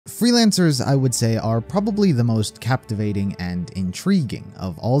Freelancers, I would say, are probably the most captivating and intriguing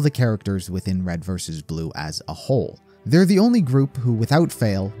of all the characters within Red vs. Blue as a whole. They're the only group who, without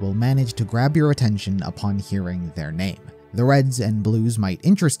fail, will manage to grab your attention upon hearing their name. The Reds and Blues might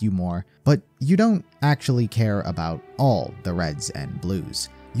interest you more, but you don't actually care about all the Reds and Blues.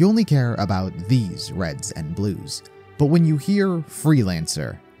 You only care about these Reds and Blues. But when you hear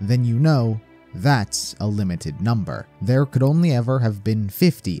Freelancer, then you know that's a limited number. There could only ever have been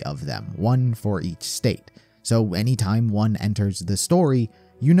 50 of them, one for each state. So anytime one enters the story,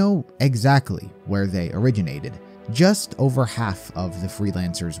 you know exactly where they originated. Just over half of the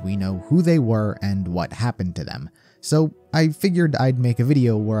freelancers we know who they were and what happened to them. So I figured I'd make a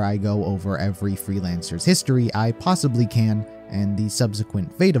video where I go over every freelancer's history I possibly can and the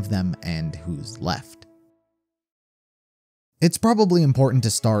subsequent fate of them and who's left. It's probably important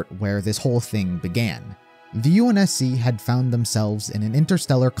to start where this whole thing began. The UNSC had found themselves in an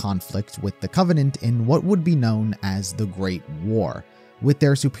interstellar conflict with the Covenant in what would be known as the Great War. With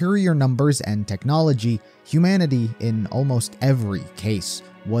their superior numbers and technology, humanity, in almost every case,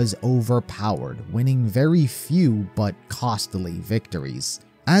 was overpowered, winning very few but costly victories.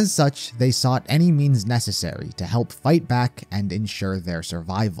 As such, they sought any means necessary to help fight back and ensure their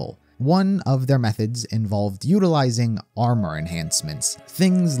survival. One of their methods involved utilizing armor enhancements.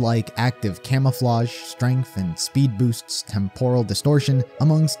 Things like active camouflage, strength and speed boosts, temporal distortion,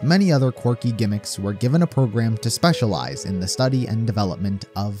 amongst many other quirky gimmicks, were given a program to specialize in the study and development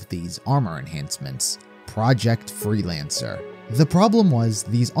of these armor enhancements. Project Freelancer. The problem was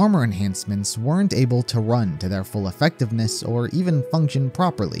these armor enhancements weren't able to run to their full effectiveness or even function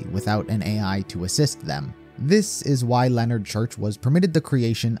properly without an AI to assist them. This is why Leonard Church was permitted the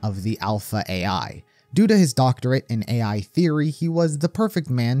creation of the Alpha AI. Due to his doctorate in AI theory, he was the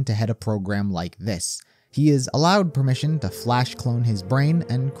perfect man to head a program like this. He is allowed permission to flash clone his brain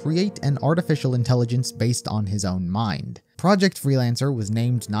and create an artificial intelligence based on his own mind. Project Freelancer was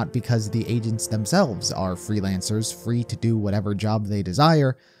named not because the agents themselves are freelancers free to do whatever job they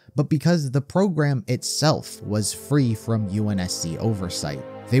desire, but because the program itself was free from UNSC oversight.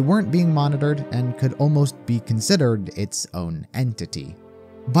 They weren't being monitored and could almost be considered its own entity.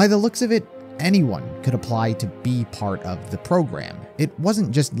 By the looks of it, anyone could apply to be part of the program. It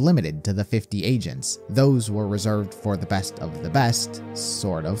wasn't just limited to the 50 agents. Those were reserved for the best of the best,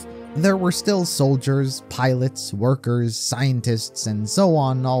 sort of. There were still soldiers, pilots, workers, scientists, and so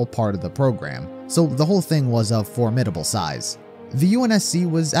on, all part of the program. So the whole thing was of formidable size. The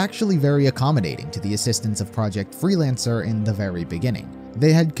UNSC was actually very accommodating to the assistance of Project Freelancer in the very beginning.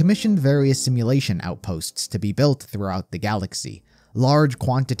 They had commissioned various simulation outposts to be built throughout the galaxy. Large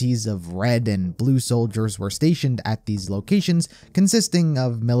quantities of red and blue soldiers were stationed at these locations, consisting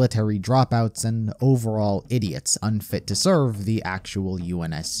of military dropouts and overall idiots unfit to serve the actual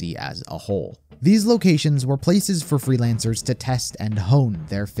UNSC as a whole. These locations were places for freelancers to test and hone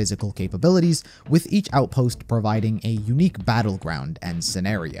their physical capabilities, with each outpost providing a unique battleground and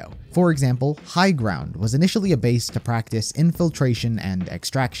scenario. For example, High Ground was initially a base to practice infiltration and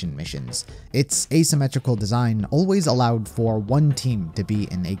extraction missions. Its asymmetrical design always allowed for one team to be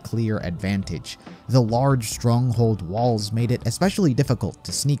in a clear advantage. The large stronghold walls made it especially difficult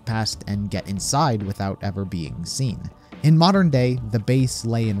to sneak past and get inside without ever being seen. In modern day, the base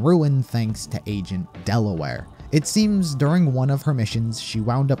lay in ruin thanks to Agent Delaware. It seems during one of her missions, she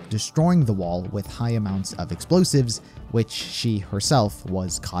wound up destroying the wall with high amounts of explosives, which she herself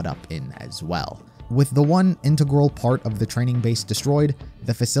was caught up in as well. With the one integral part of the training base destroyed,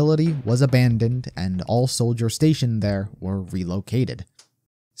 the facility was abandoned and all soldiers stationed there were relocated.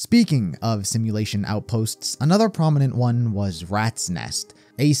 Speaking of simulation outposts, another prominent one was Rat's Nest,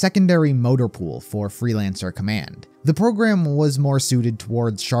 a secondary motor pool for Freelancer Command. The program was more suited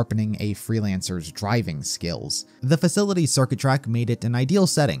towards sharpening a freelancer's driving skills. The facility's circuit track made it an ideal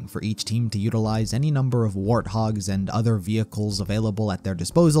setting for each team to utilize any number of warthogs and other vehicles available at their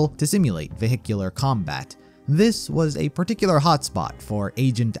disposal to simulate vehicular combat. This was a particular hotspot for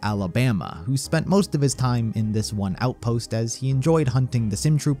Agent Alabama, who spent most of his time in this one outpost as he enjoyed hunting the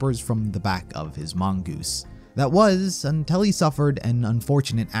sim troopers from the back of his mongoose. That was until he suffered an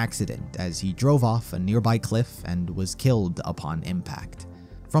unfortunate accident as he drove off a nearby cliff and was killed upon impact.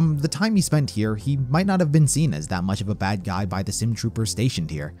 From the time he spent here, he might not have been seen as that much of a bad guy by the sim troopers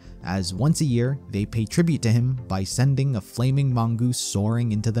stationed here, as once a year they pay tribute to him by sending a flaming mongoose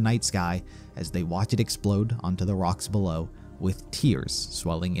soaring into the night sky as they watch it explode onto the rocks below, with tears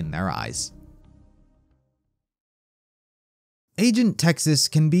swelling in their eyes. Agent Texas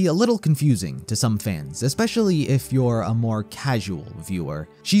can be a little confusing to some fans, especially if you're a more casual viewer.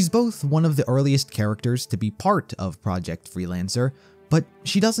 She's both one of the earliest characters to be part of Project Freelancer, But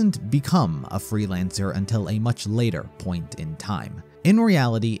she doesn't become a freelancer until a much later point in time. In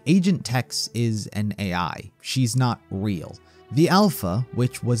reality, Agent Tex is an AI. She's not real. The Alpha,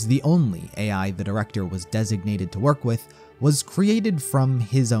 which was the only AI the director was designated to work with, was created from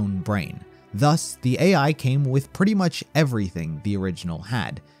his own brain. Thus, the AI came with pretty much everything the original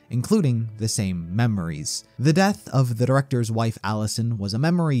had, including the same memories. The death of the director's wife Allison was a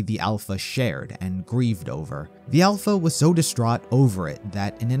memory the Alpha shared and grieved over. The Alpha was so distraught over it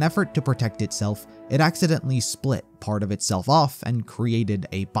that in an effort to protect itself, it accidentally split part of itself off and created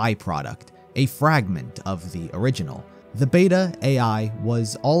a byproduct, a fragment of the original. The Beta AI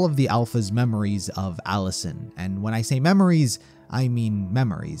was all of the Alpha's memories of Allison, and when I say memories, I mean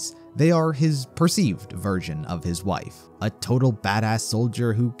memories. They are his perceived version of his wife, a total badass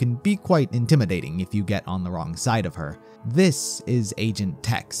soldier who can be quite intimidating if you get on the wrong side of her. This is Agent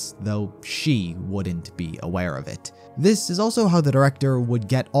Tex, though she wouldn't be aware of it. This is also how the director would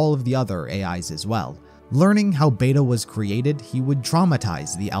get all of the other AIs as well. Learning how Beta was created, he would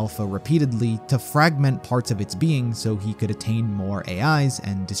traumatize the Alpha repeatedly to fragment parts of its being so he could attain more AIs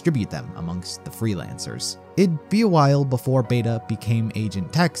and distribute them amongst the freelancers. It'd be a while before Beta became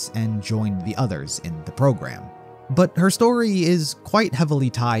Agent Tex and joined the others in the program. But her story is quite heavily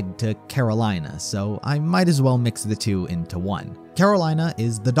tied to Carolina, so I might as well mix the two into one. Carolina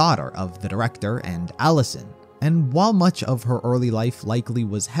is the daughter of the director and Allison. And while much of her early life likely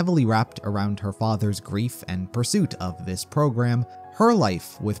was heavily wrapped around her father's grief and pursuit of this program, her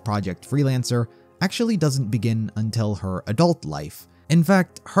life with Project Freelancer actually doesn't begin until her adult life. In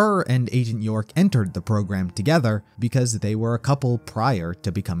fact, her and Agent York entered the program together because they were a couple prior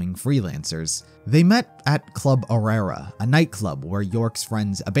to becoming freelancers. They met at Club Aurora, a nightclub where York's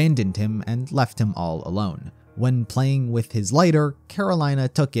friends abandoned him and left him all alone. When playing with his lighter, Carolina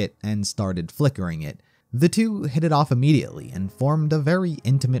took it and started flickering it. The two hit it off immediately and formed a very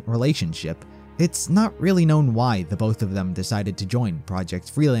intimate relationship. It's not really known why the both of them decided to join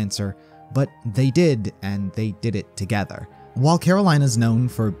Project Freelancer, but they did, and they did it together. While Carolina's known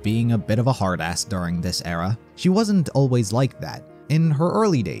for being a bit of a hard-ass during this era, she wasn't always like that. In her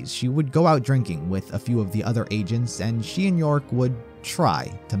early days, she would go out drinking with a few of the other agents, and she and York would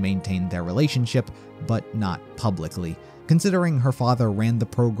try to maintain their relationship, but not publicly. Considering her father ran the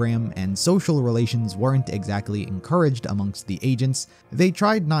program and social relations weren't exactly encouraged amongst the agents, they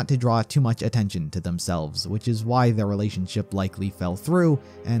tried not to draw too much attention to themselves, which is why their relationship likely fell through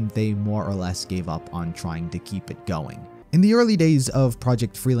and they more or less gave up on trying to keep it going. In the early days of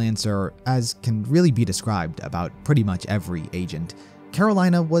Project Freelancer, as can really be described about pretty much every agent,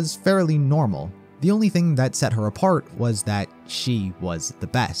 Carolina was fairly normal. The only thing that set her apart was that she was the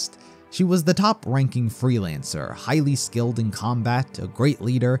best. She was the top-ranking freelancer, highly skilled in combat, a great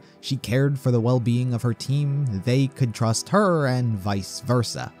leader, she cared for the well-being of her team, they could trust her, and vice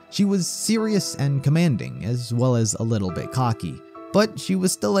versa. She was serious and commanding, as well as a little bit cocky, but she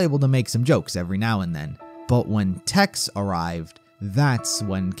was still able to make some jokes every now and then. But when Tex arrived, that's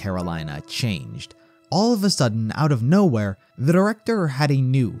when Carolina changed. All of a sudden, out of nowhere, the director had a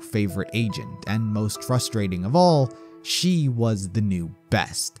new favorite agent, and most frustrating of all, she was the new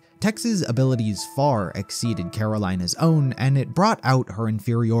best. Tex's abilities far exceeded Carolina's own, and it brought out her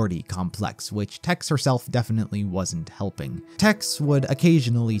inferiority complex, which Tex herself definitely wasn't helping. Tex would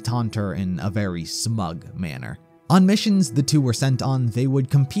occasionally taunt her in a very smug manner. On missions the two were sent on, they would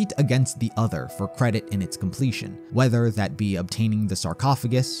compete against the other for credit in its completion, whether that be obtaining the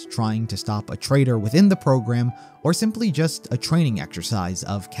sarcophagus, trying to stop a traitor within the program, or simply just a training exercise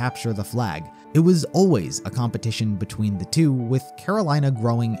of capture the flag. It was always a competition between the two, with Carolina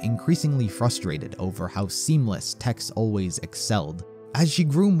growing increasingly frustrated over how seamless Tex always excelled. As she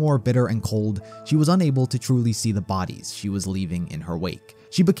grew more bitter and cold, she was unable to truly see the bodies she was leaving in her wake.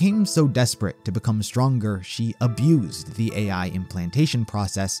 She became so desperate to become stronger, she abused the AI implantation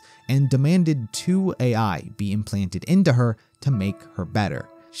process and demanded 2 AI be implanted into her to make her better.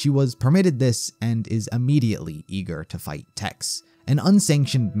 She was permitted this and is immediately eager to fight Tex. An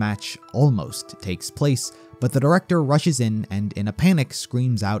unsanctioned match almost takes place, but the director rushes in and in a panic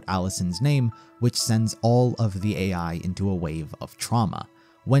screams out Allison's name, which sends all of the AI into a wave of trauma.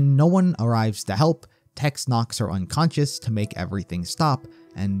 When no one arrives to help, Tex knocks her unconscious to make everything stop,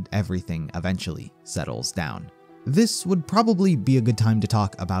 and everything eventually settles down. This would probably be a good time to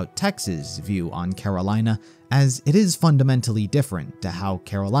talk about Tex's view on Carolina, as it is fundamentally different to how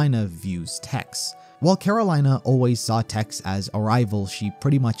Carolina views Tex. While Carolina always saw Tex as a rival she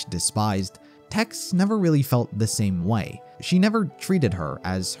pretty much despised, Tex never really felt the same way. She never treated her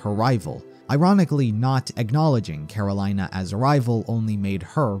as her rival. Ironically, not acknowledging Carolina as a rival only made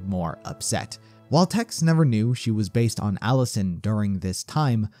her more upset. While Tex never knew she was based on Allison during this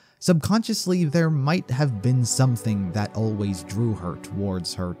time, subconsciously there might have been something that always drew her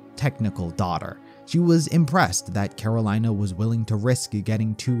towards her technical daughter. She was impressed that Carolina was willing to risk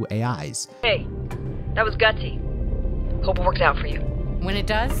getting 2 AIs. Hey, that was gutsy. Hope it works out for you. When it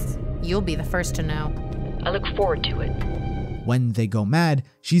does, you'll be the first to know. I look forward to it. When they go mad,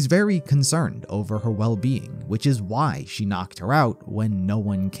 she's very concerned over her well-being, which is why she knocked her out when no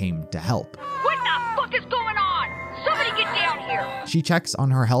one came to help. What the fuck is going on? Somebody get down here! She checks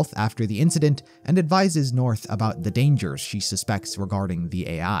on her health after the incident and advises North about the dangers she suspects regarding the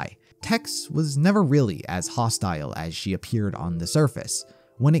AI. Tex was never really as hostile as she appeared on the surface.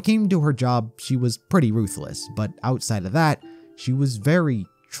 When it came to her job, she was pretty ruthless, but outside of that, she was very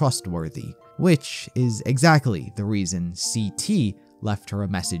trustworthy, which is exactly the reason CT left her a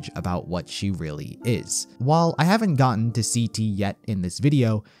message about what she really is. While I haven't gotten to CT yet in this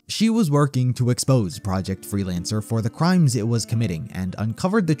video, she was working to expose Project Freelancer for the crimes it was committing and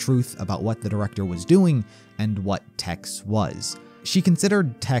uncovered the truth about what the director was doing and what Tex was. She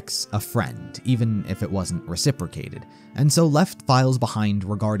considered Tex a friend, even if it wasn't reciprocated, and so left files behind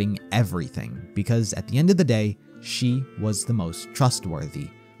regarding everything, because at the end of the day, she was the most trustworthy.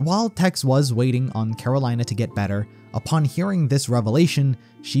 While Tex was waiting on Carolina to get better, upon hearing this revelation,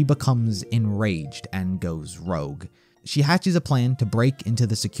 she becomes enraged and goes rogue. She hatches a plan to break into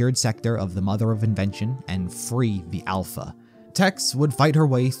the secured sector of the Mother of Invention and free the Alpha. Tex would fight her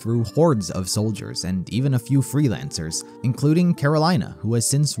way through hordes of soldiers and even a few freelancers, including Carolina, who has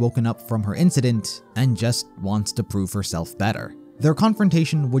since woken up from her incident and just wants to prove herself better. Their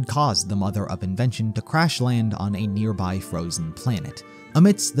confrontation would cause the Mother of Invention to crash land on a nearby frozen planet.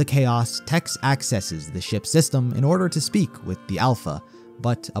 Amidst the chaos, Tex accesses the ship's system in order to speak with the Alpha,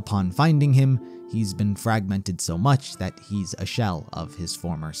 but upon finding him, he's been fragmented so much that he's a shell of his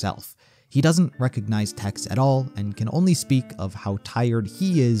former self. He doesn't recognize Tex at all and can only speak of how tired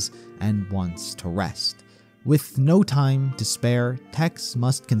he is and wants to rest. With no time to spare, Tex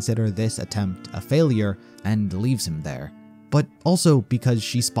must consider this attempt a failure and leaves him there. But also because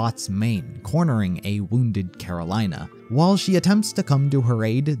she spots Maine cornering a wounded Carolina. While she attempts to come to her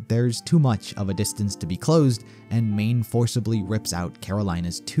aid, there's too much of a distance to be closed, and Maine forcibly rips out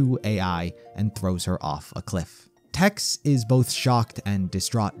Carolina's 2 AI and throws her off a cliff. Tex is both shocked and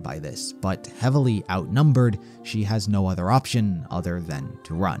distraught by this, but heavily outnumbered, she has no other option other than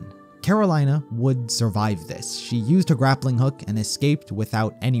to run. Carolina would survive this. She used her grappling hook and escaped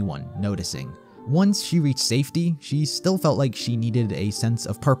without anyone noticing. Once she reached safety, she still felt like she needed a sense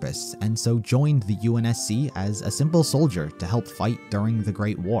of purpose, and so joined the UNSC as a simple soldier to help fight during the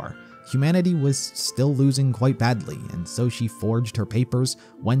Great War. Humanity was still losing quite badly, and so she forged her papers,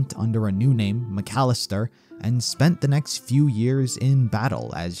 went under a new name, McAllister, and spent the next few years in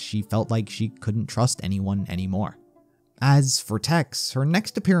battle as she felt like she couldn't trust anyone anymore. As for Tex, her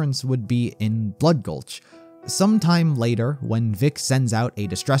next appearance would be in Blood Gulch. Sometime later, when Vic sends out a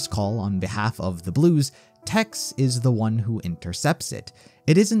distress call on behalf of the Blues, Tex is the one who intercepts it.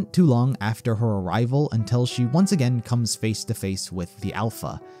 It isn't too long after her arrival until she once again comes face to face with the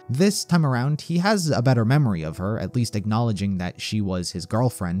Alpha. This time around, he has a better memory of her, at least acknowledging that she was his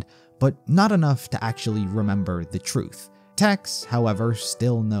girlfriend, but not enough to actually remember the truth. Tex, however,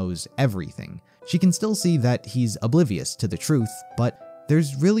 still knows everything. She can still see that he's oblivious to the truth, but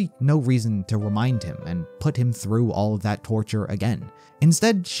there's really no reason to remind him and put him through all of that torture again.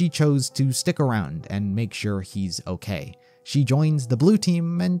 Instead, she chose to stick around and make sure he's okay. She joins the blue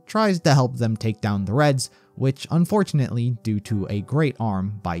team and tries to help them take down the Reds, which unfortunately, due to a great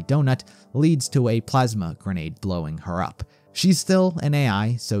arm by Donut, leads to a plasma grenade blowing her up. She's still an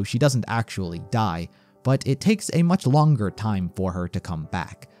AI, so she doesn't actually die, but it takes a much longer time for her to come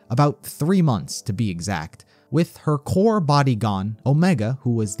back. About 3 months to be exact. With her core body gone, Omega,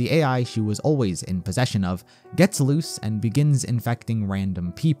 who was the AI she was always in possession of, gets loose and begins infecting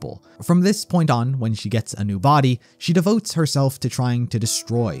random people. From this point on, when she gets a new body, she devotes herself to trying to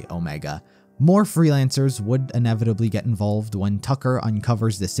destroy Omega. More freelancers would inevitably get involved when Tucker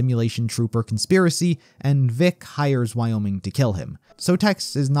uncovers the simulation trooper conspiracy and Vic hires Wyoming to kill him. So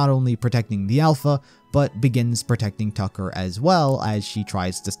Tex is not only protecting the Alpha, but begins protecting Tucker as well as she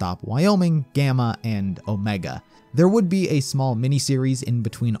tries to stop Wyoming, Gamma, and Omega. There would be a small miniseries in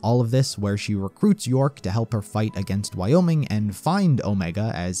between all of this where she recruits York to help her fight against Wyoming and find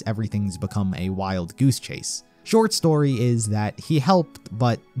Omega as everything's become a wild goose chase. Short story is that he helped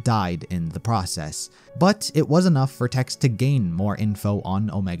but died in the process. But it was enough for Tex to gain more info on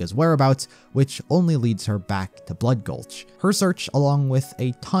Omega's whereabouts, which only leads her back to Blood Gulch. Her search, along with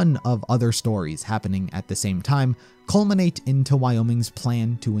a ton of other stories happening at the same time, culminate into Wyoming's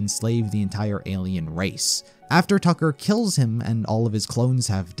plan to enslave the entire alien race. After Tucker kills him and all of his clones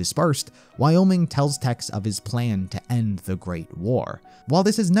have dispersed, Wyoming tells Tex of his plan to end the Great War. While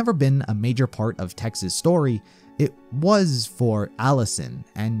this has never been a major part of Tex's story, it was for Allison,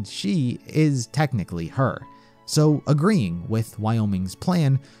 and she is technically her. So, agreeing with Wyoming's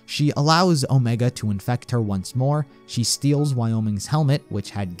plan, she allows Omega to infect her once more, she steals Wyoming's helmet, which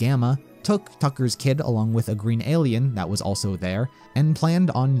had Gamma, took Tucker's kid along with a green alien that was also there, and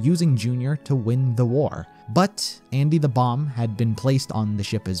planned on using Junior to win the war. But Andy the bomb had been placed on the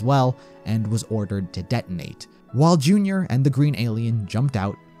ship as well, and was ordered to detonate. While Junior and the green alien jumped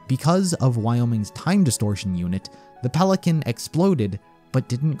out, because of Wyoming's time distortion unit, the Pelican exploded, but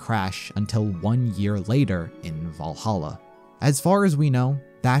didn't crash until 1 year later in Valhalla. As far as we know,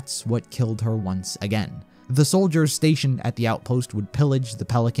 that's what killed her once again. The soldiers stationed at the outpost would pillage the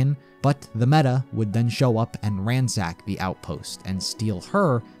Pelican, but the Meta would then show up and ransack the outpost and steal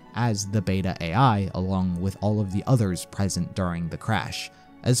her as the Beta AI along with all of the others present during the crash.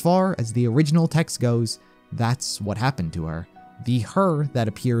 As far as the original text goes, that's what happened to her. The her that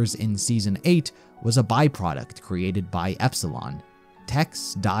appears in Season 8 was a byproduct created by Epsilon.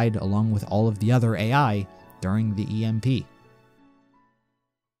 Tex died along with all of the other AI during the EMP.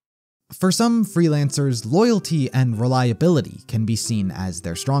 For some freelancers, loyalty and reliability can be seen as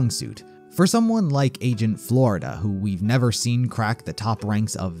their strong suit. For someone like Agent Florida, who we've never seen crack the top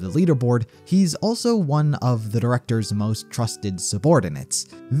ranks of the leaderboard, he's also one of the director's most trusted subordinates.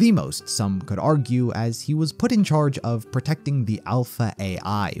 The most, some could argue, as he was put in charge of protecting the Alpha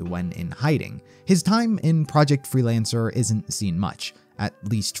AI when in hiding. His time in Project Freelancer isn't seen much, at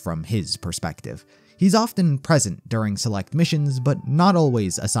least from his perspective. He's often present during select missions, but not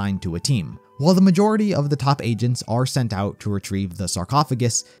always assigned to a team. While the majority of the top agents are sent out to retrieve the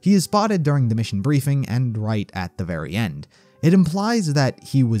sarcophagus, he is spotted during the mission briefing and right at the very end. It implies that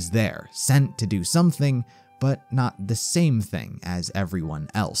he was there, sent to do something, but not the same thing as everyone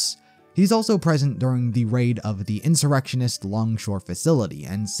else. He's also present during the raid of the insurrectionist Longshore facility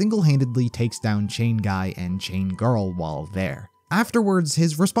and single-handedly takes down Chain Guy and Chain Girl while there. Afterwards,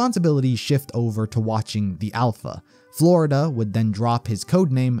 his responsibilities shift over to watching the Alpha. Florida would then drop his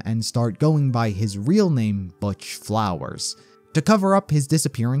codename and start going by his real name, Butch Flowers. To cover up his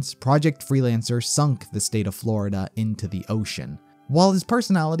disappearance, Project Freelancer sunk the state of Florida into the ocean. While his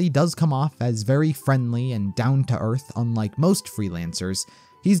personality does come off as very friendly and down-to-earth unlike most freelancers,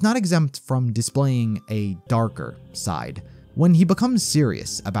 he's not exempt from displaying a darker side. When he becomes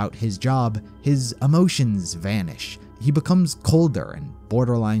serious about his job, his emotions vanish. He becomes colder and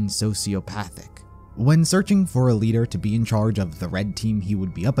borderline sociopathic. When searching for a leader to be in charge of the red team he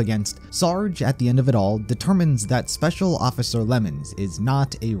would be up against, Sarge, at the end of it all, determines that Special Officer Lemons is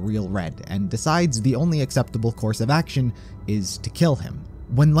not a real red and decides the only acceptable course of action is to kill him.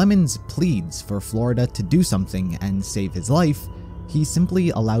 When Lemons pleads for Florida to do something and save his life, he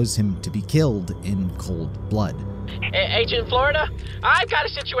simply allows him to be killed in cold blood. Agent Florida, I've got a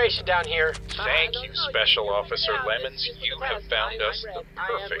situation down here. Thank you, Special Officer Lemons. You have found us the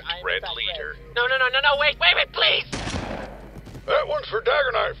perfect red leader. No, wait, please! That one's for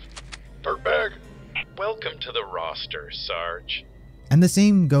Dagger Knife. Dirtbag. Welcome to the roster, Sarge. And the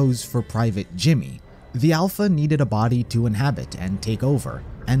same goes for Private Jimmy. The Alpha needed a body to inhabit and take over,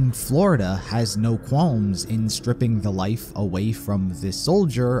 and Florida has no qualms in stripping the life away from this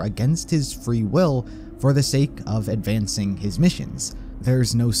soldier against his free will for the sake of advancing his missions.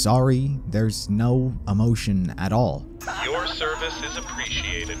 There's no sorry, there's no emotion at all. Your service is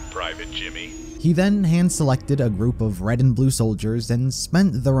appreciated, Private Jimmy. He then hand-selected a group of red and blue soldiers and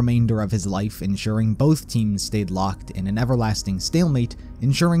spent the remainder of his life ensuring both teams stayed locked in an everlasting stalemate,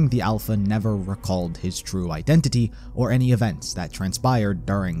 ensuring the Alpha never recalled his true identity or any events that transpired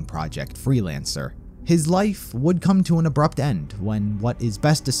during Project Freelancer. His life would come to an abrupt end when what is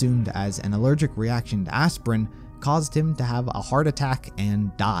best assumed as an allergic reaction to aspirin caused him to have a heart attack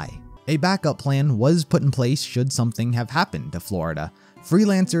and die. A backup plan was put in place should something have happened to Florida.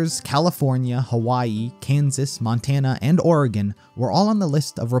 Freelancers California, Hawaii, Kansas, Montana, and Oregon were all on the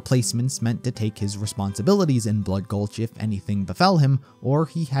list of replacements meant to take his responsibilities in Blood Gulch if anything befell him or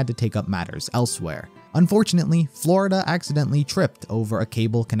he had to take up matters elsewhere. Unfortunately, Florida accidentally tripped over a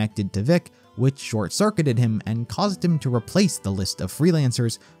cable connected to Vic, which short-circuited him and caused him to replace the list of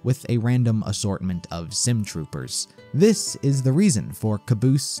freelancers with a random assortment of sim troopers. This is the reason for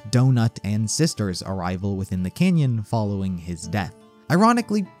Caboose, Donut, and Sister's arrival within the canyon following his death.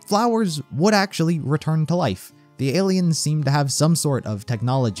 Ironically, Flowers would actually return to life. The aliens seem to have some sort of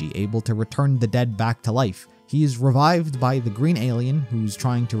technology able to return the dead back to life. He is revived by the green alien who's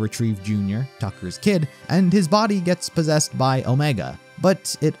trying to retrieve Junior, Tucker's kid, and his body gets possessed by Omega.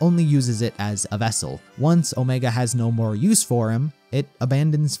 But it only uses it as a vessel. Once Omega has no more use for him, it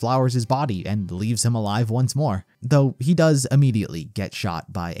abandons Flowers' body and leaves him alive once more. Though he does immediately get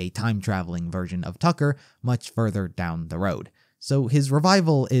shot by a time-traveling version of Tucker much further down the road. So his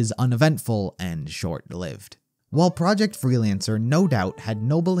revival is uneventful and short-lived. While Project Freelancer no doubt had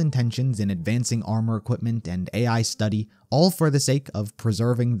noble intentions in advancing armor equipment and AI study, all for the sake of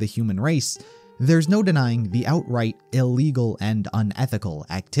preserving the human race, there's no denying the outright illegal and unethical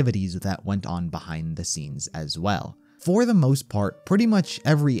activities that went on behind the scenes as well. For the most part, pretty much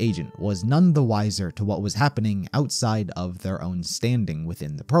every agent was none the wiser to what was happening outside of their own standing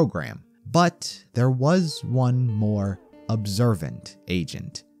within the program. But there was one more observant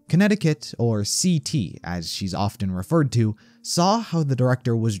agent. Connecticut, or CT as she's often referred to, saw how the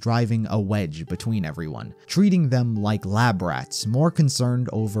director was driving a wedge between everyone, treating them like lab rats, more concerned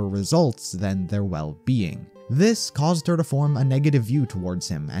over results than their well-being. This caused her to form a negative view towards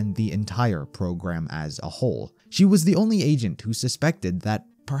him and the entire program as a whole. She was the only agent who suspected that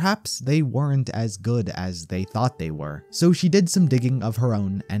perhaps they weren't as good as they thought they were. So she did some digging of her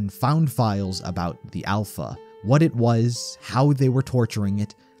own and found files about the Alpha, what it was, how they were torturing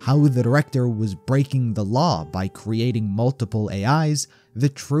it, how the director was breaking the law by creating multiple AIs, the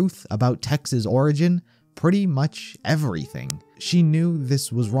truth about Tex's origin, pretty much everything. She knew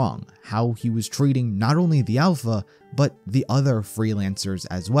this was wrong, how he was treating not only the Alpha, but the other freelancers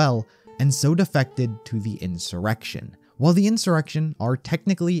as well, and so defected to the Insurrection. While the Insurrection are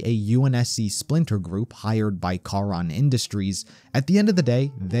technically a UNSC splinter group hired by Charon Industries, at the end of the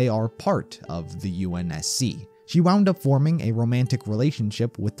day, they are part of the UNSC. She wound up forming a romantic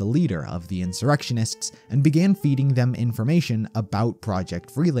relationship with the leader of the insurrectionists and began feeding them information about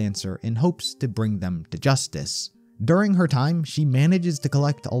Project Freelancer in hopes to bring them to justice. During her time, she manages to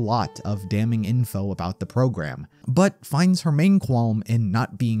collect a lot of damning info about the program, but finds her main qualm in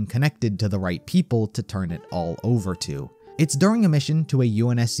not being connected to the right people to turn it all over to. It's during a mission to a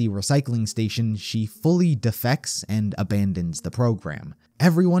UNSC recycling station she fully defects and abandons the program.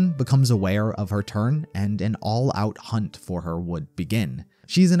 Everyone becomes aware of her turn, and an all-out hunt for her would begin.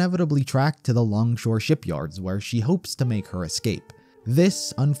 She's inevitably tracked to the longshore shipyards where she hopes to make her escape.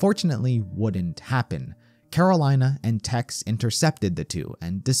 This, unfortunately, wouldn't happen. Carolina and Tex intercepted the two,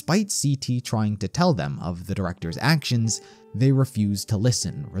 and despite CT trying to tell them of the director's actions, they refuse to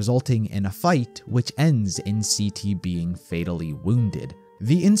listen, resulting in a fight which ends in CT being fatally wounded.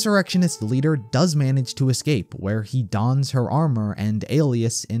 The insurrectionist leader does manage to escape, where he dons her armor and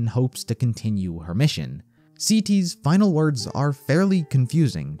alias in hopes to continue her mission. CT's final words are fairly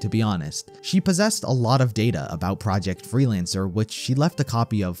confusing, to be honest. She possessed a lot of data about Project Freelancer, which she left a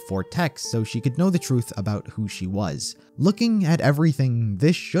copy of for Tex so she could know the truth about who she was. Looking at everything,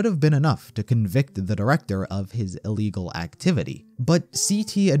 this should have been enough to convict the director of his illegal activity. But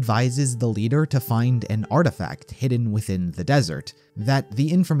CT advises the leader to find an artifact hidden within the desert, that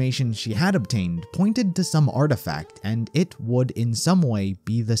the information she had obtained pointed to some artifact and it would in some way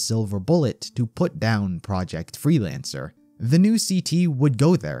be the silver bullet to put down Project Freelancer. The new CT would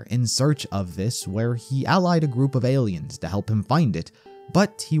go there in search of this, where he allied a group of aliens to help him find it,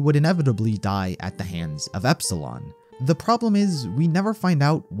 but he would inevitably die at the hands of Epsilon. The problem is, we never find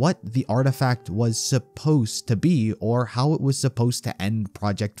out what the artifact was supposed to be or how it was supposed to end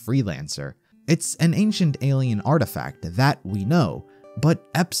Project Freelancer. It's an ancient alien artifact, that we know, but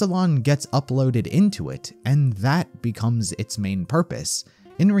Epsilon gets uploaded into it, and that becomes its main purpose.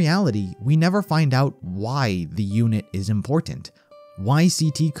 In reality, we never find out why the unit is important. Why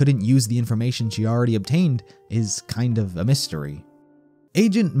CT couldn't use the information she already obtained is kind of a mystery.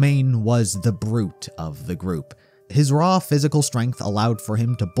 Agent Maine was the brute of the group. His raw physical strength allowed for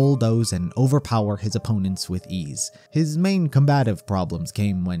him to bulldoze and overpower his opponents with ease. His main combative problems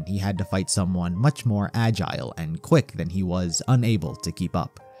came when he had to fight someone much more agile and quick than he was unable to keep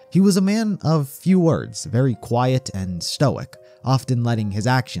up. He was a man of few words, very quiet and stoic, often letting his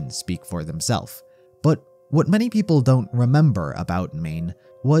actions speak for themselves. But what many people don't remember about Maine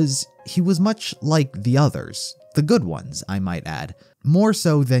was he was much like the others, the good ones, I might add, more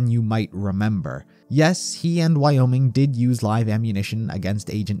so than you might remember. Yes, he and Wyoming did use live ammunition against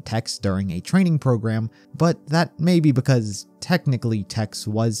Agent Tex during a training program, but that may be because technically Tex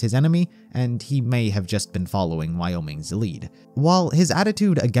was his enemy, and he may have just been following Wyoming's lead. While his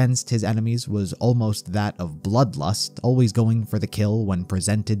attitude against his enemies was almost that of bloodlust, always going for the kill when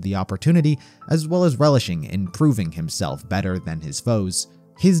presented the opportunity, as well as relishing in proving himself better than his foes,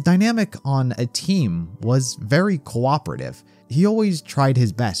 his dynamic on a team was very cooperative. He always tried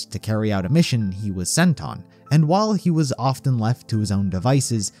his best to carry out a mission he was sent on, and while he was often left to his own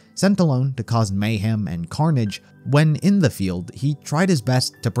devices, sent alone to cause mayhem and carnage, when in the field, he tried his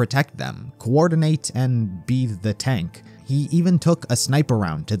best to protect them, coordinate, and be the tank. He even took a sniper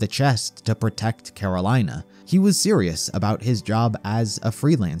round to the chest to protect Carolina. He was serious about his job as a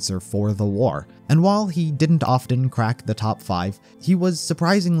freelancer for the war, and while he didn't often crack the top 5, he was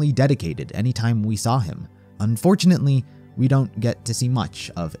surprisingly dedicated anytime we saw him. Unfortunately, we don't get to see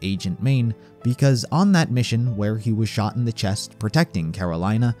much of Agent Maine, because on that mission where he was shot in the chest protecting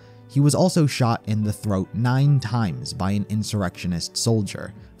Carolina, he was also shot in the throat 9 times by an insurrectionist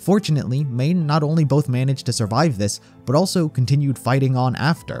soldier. Fortunately, Maine not only both managed to survive this, but also continued fighting on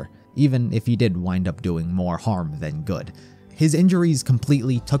after, even if he did wind up doing more harm than good. His injuries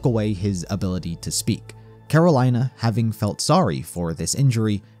completely took away his ability to speak. Carolina, having felt sorry for this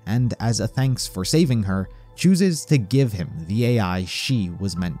injury, and as a thanks for saving her, chooses to give him the AI she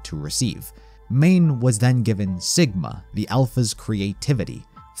was meant to receive. Maine was then given Sigma, the Alpha's creativity.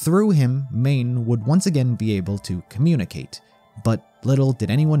 Through him, Maine would once again be able to communicate, but little did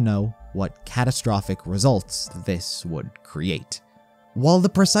anyone know what catastrophic results this would create. While the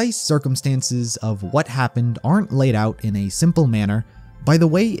precise circumstances of what happened aren't laid out in a simple manner, by the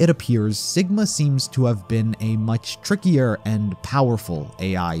way it appears, Sigma seems to have been a much trickier and powerful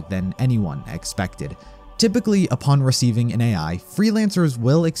AI than anyone expected. Typically, upon receiving an AI, freelancers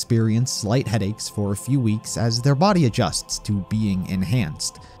will experience slight headaches for a few weeks as their body adjusts to being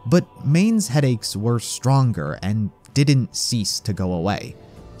enhanced. But Maine's headaches were stronger and didn't cease to go away.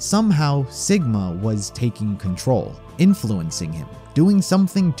 Somehow, Sigma was taking control, influencing him, doing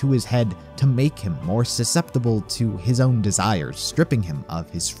something to his head to make him more susceptible to his own desires, stripping him of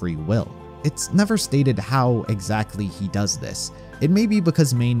his free will. It's never stated how exactly he does this. It may be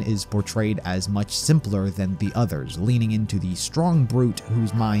because Maine is portrayed as much simpler than the others, leaning into the strong brute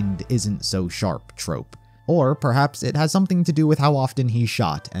whose mind isn't so sharp trope. Or perhaps it has something to do with how often he's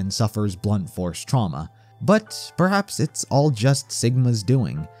shot and suffers blunt force trauma. But perhaps it's all just Sigma's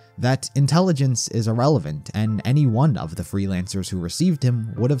doing. That intelligence is irrelevant, and any one of the freelancers who received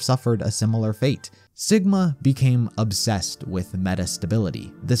him would have suffered a similar fate. Sigma became obsessed with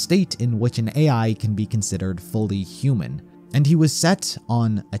metastability, the state in which an AI can be considered fully human, and he was set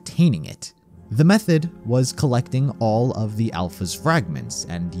on attaining it. The method was collecting all of the Alpha's fragments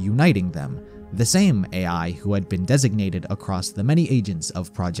and uniting them, the same AI who had been designated across the many agents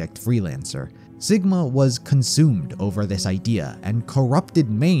of Project Freelancer. Sigma was consumed over this idea and corrupted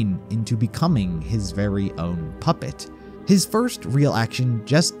Maine into becoming his very own puppet. His first real action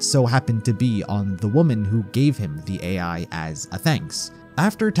just so happened to be on the woman who gave him the AI as a thanks.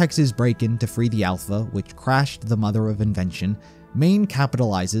 After Tex's break-in to free the Alpha, which crashed the mother of invention, Maine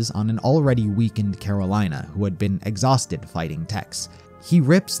capitalizes on an already weakened Carolina who had been exhausted fighting Tex. He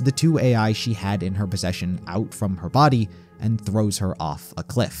rips the 2 AI she had in her possession out from her body and throws her off a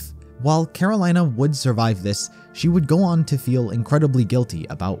cliff. While Carolina would survive this, she would go on to feel incredibly guilty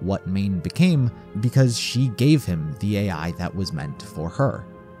about what Maine became because she gave him the AI that was meant for her.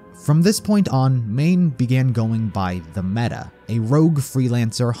 From this point on, Maine began going by the Meta, a rogue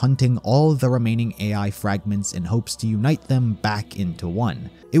freelancer hunting all the remaining AI fragments in hopes to unite them back into one.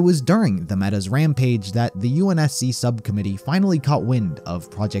 It was during the Meta's rampage that the UNSC subcommittee finally caught wind of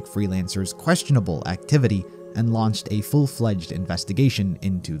Project Freelancer's questionable activity and launched a full-fledged investigation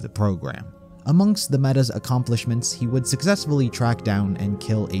into the program. Amongst the Meta's accomplishments, he would successfully track down and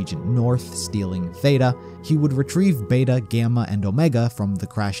kill Agent North, stealing Theta. He would retrieve Beta, Gamma, and Omega from the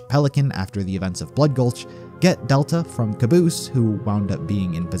crashed Pelican after the events of Blood Gulch, get Delta from Caboose, who wound up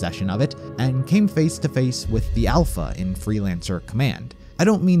being in possession of it, and came face to face with the Alpha in Freelancer Command. I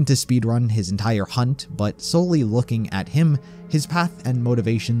don't mean to speedrun his entire hunt, but solely looking at him, his path and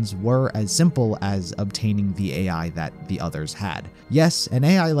motivations were as simple as obtaining the AI that the others had. Yes, an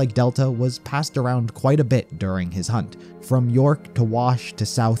AI like Delta was passed around quite a bit during his hunt. From York to Wash to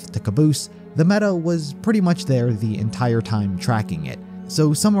South to Caboose, the Meta was pretty much there the entire time tracking it,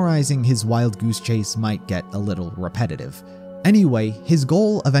 so summarizing his wild goose chase might get a little repetitive. Anyway, his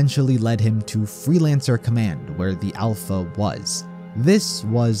goal eventually led him to Freelancer Command, where the Alpha was. This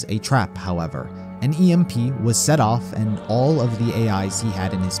was a trap, however. An EMP was set off and all of the AIs he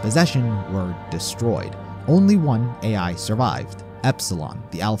had in his possession were destroyed. Only one AI survived, Epsilon,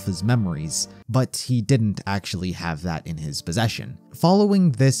 the Alpha's memories, but he didn't actually have that in his possession.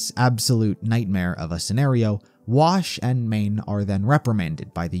 Following this absolute nightmare of a scenario, Wash and Maine are then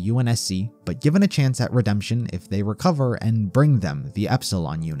reprimanded by the UNSC, but given a chance at redemption if they recover and bring them the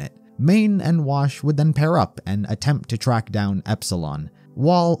Epsilon unit. Maine and Wash would then pair up and attempt to track down Epsilon.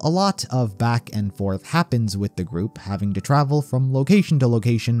 While a lot of back and forth happens with the group having to travel from location to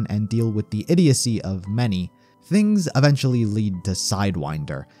location and deal with the idiocy of many, things eventually lead to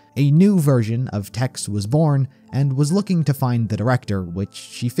Sidewinder. A new version of Tex was born and was looking to find the director, which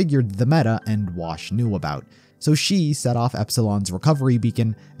she figured the meta and Wash knew about. So she set off Epsilon's recovery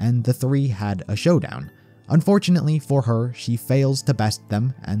beacon and the three had a showdown. Unfortunately for her, she fails to best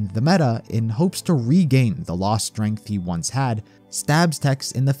them, and the meta, in hopes to regain the lost strength he once had, stabs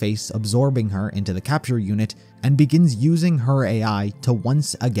Tex in the face, absorbing her into the capture unit, and begins using her AI to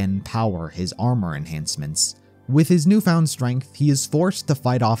once again power his armor enhancements. With his newfound strength, he is forced to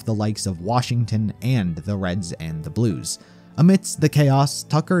fight off the likes of Washington and the Reds and the Blues. Amidst the chaos,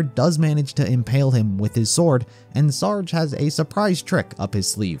 Tucker does manage to impale him with his sword, and Sarge has a surprise trick up his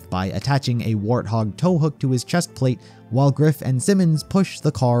sleeve by attaching a warthog tow hook to his chest plate while Griff and Simmons push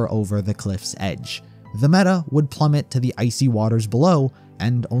the car over the cliff's edge. The meta would plummet to the icy waters below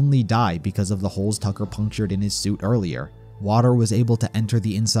and only die because of the holes Tucker punctured in his suit earlier. Water was able to enter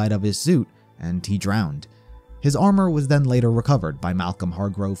the inside of his suit, and he drowned. His armor was then later recovered by Malcolm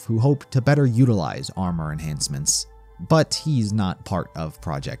Hargrove, who hoped to better utilize armor enhancements. But he's not part of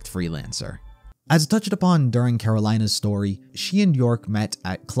Project Freelancer. As touched upon during Carolina's story, she and York met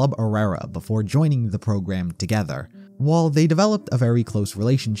at Club Herrera before joining the program together. While they developed a very close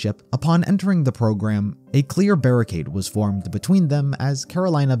relationship, upon entering the program, a clear barricade was formed between them as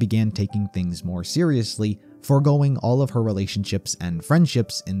Carolina began taking things more seriously, foregoing all of her relationships and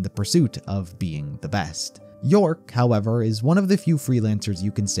friendships in the pursuit of being the best. York, however, is one of the few freelancers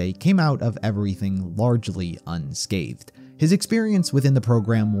you can say came out of everything largely unscathed. His experience within the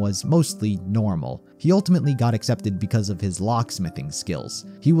program was mostly normal. He ultimately got accepted because of his locksmithing skills.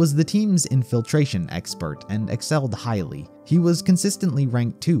 He was the team's infiltration expert and excelled highly. He was consistently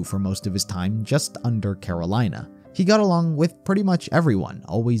ranked 2 for most of his time, just under Carolina. He got along with pretty much everyone,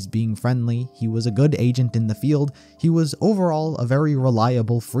 always being friendly. He was a good agent in the field. He was overall a very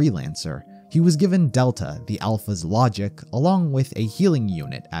reliable freelancer. He was given Delta, the Alpha's logic, along with a healing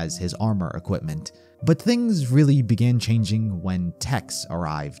unit as his armor equipment. But things really began changing when Tex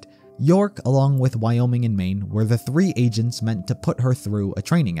arrived. York, along with Wyoming and Maine, were the 3 agents meant to put her through a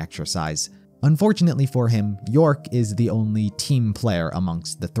training exercise. Unfortunately for him, York is the only team player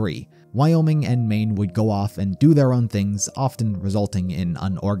amongst the 3. Wyoming and Maine would go off and do their own things, often resulting in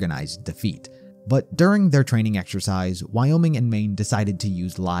unorganized defeat. But during their training exercise, Wyoming and Maine decided to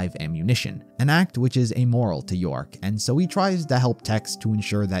use live ammunition, an act which is amoral to York, and so he tries to help Tex to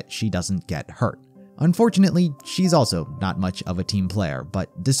ensure that she doesn't get hurt. Unfortunately, she's also not much of a team player,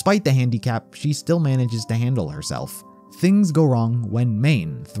 but despite the handicap, she still manages to handle herself. Things go wrong when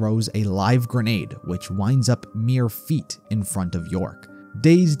Maine throws a live grenade, which winds up mere feet in front of York.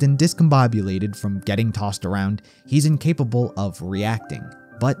 Dazed and discombobulated from getting tossed around, he's incapable of reacting.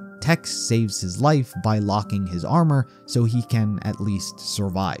 But Tex saves his life by locking his armor so he can at least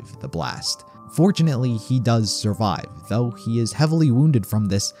survive the blast. Fortunately, he does survive, though he is heavily wounded from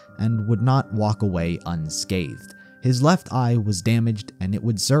this and would not walk away unscathed. His left eye was damaged and it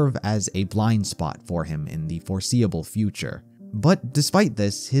would serve as a blind spot for him in the foreseeable future. But despite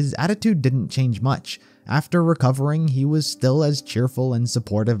this, his attitude didn't change much. After recovering, he was still as cheerful and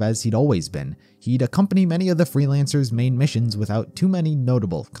supportive as he'd always been. He'd accompany many of the Freelancer's main missions without too many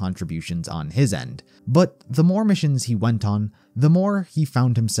notable contributions on his end. But the more missions he went on, the more he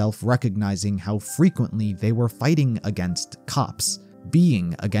found himself recognizing how frequently they were fighting against cops,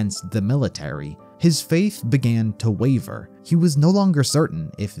 being against the military. His faith began to waver. He was no longer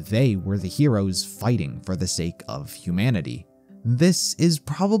certain if they were the heroes fighting for the sake of humanity. This is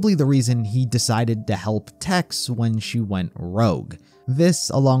probably the reason he decided to help Tex when she went rogue.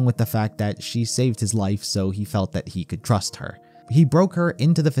 This, along with the fact that she saved his life, so he felt that he could trust her. He broke her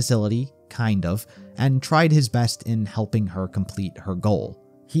into the facility, kind of, and tried his best in helping her complete her goal.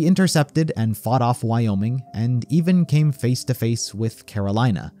 He intercepted and fought off Wyoming, and even came face to face with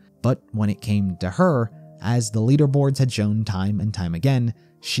Carolina. But when it came to her, as the leaderboards had shown time and time again,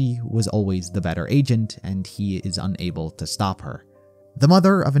 she was always the better agent, and he is unable to stop her. The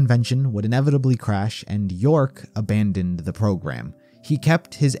mother of invention would inevitably crash, and York abandoned the program. He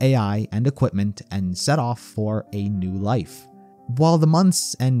kept his AI and equipment and set off for a new life. While the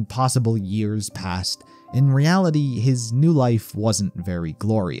months and possible years passed, in reality, his new life wasn't very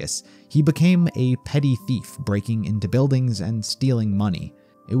glorious. He became a petty thief, breaking into buildings and stealing money.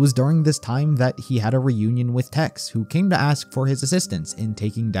 It was during this time that he had a reunion with Tex, who came to ask for his assistance in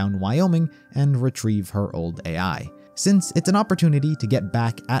taking down Wyoming and retrieve her old AI. Since it's an opportunity to get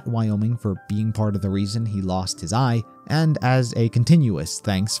back at Wyoming for being part of the reason he lost his eye, and as a continuous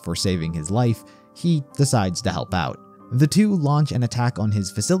thanks for saving his life, he decides to help out. The two launch an attack on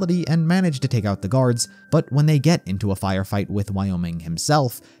his facility and manage to take out the guards, but when they get into a firefight with Wyoming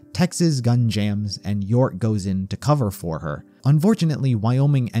himself, Tex's gun jams and York goes in to cover for her. Unfortunately,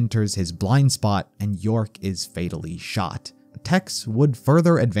 Wyoming enters his blind spot and York is fatally shot. Tex would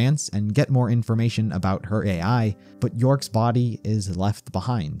further advance and get more information about her AI, but York's body is left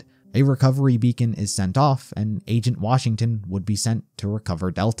behind. A recovery beacon is sent off, and Agent Washington would be sent to recover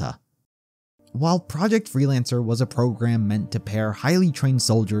Delta. While Project Freelancer was a program meant to pair highly trained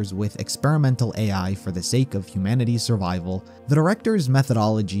soldiers with experimental AI for the sake of humanity's survival, the director's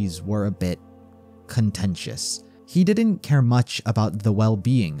methodologies were a bit contentious. He didn't care much about the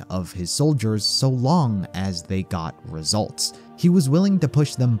well-being of his soldiers so long as they got results. He was willing to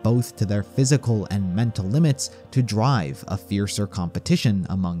push them both to their physical and mental limits to drive a fiercer competition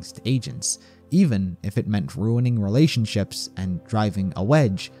amongst agents, even if it meant ruining relationships and driving a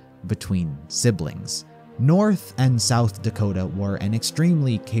wedge between siblings. North and South Dakota were an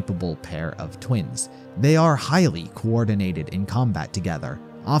extremely capable pair of twins. They are highly coordinated in combat together,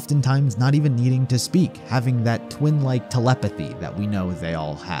 oftentimes not even needing to speak, having that twin-like telepathy that we know they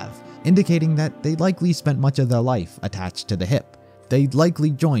all have, indicating that they likely spent much of their life attached to the hip. They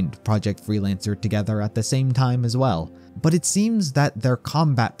likely joined Project Freelancer together at the same time as well, but it seems that their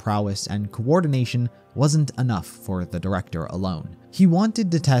combat prowess and coordination wasn't enough for the director alone. He wanted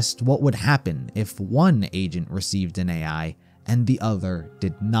to test what would happen if one agent received an AI and the other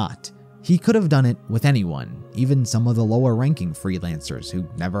did not. He could have done it with anyone, even some of the lower-ranking freelancers who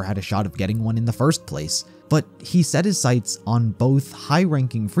never had a shot of getting one in the first place, but he set his sights on both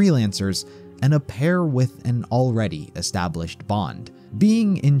high-ranking freelancers and a pair with an already established bond.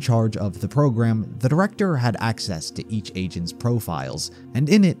 Being in charge of the program, the director had access to each agent's profiles, and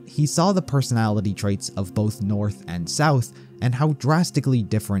in it, he saw the personality traits of both North and South and how drastically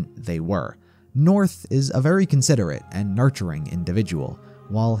different they were. North is a very considerate and nurturing individual,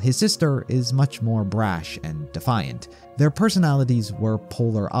 while his sister is much more brash and defiant. Their personalities were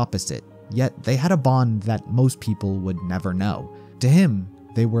polar opposite, yet they had a bond that most people would never know. To him,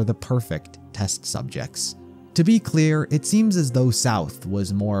 they were the perfect test subjects. To be clear, it seems as though South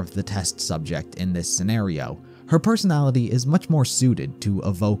was more of the test subject in this scenario. Her personality is much more suited to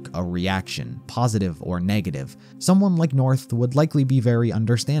evoke a reaction, positive or negative. Someone like North would likely be very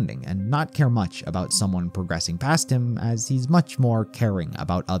understanding and not care much about someone progressing past him, as he's much more caring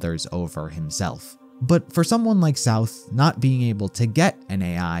about others over himself. But for someone like South, not being able to get an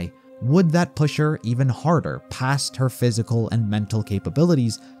AI, would that push her even harder past her physical and mental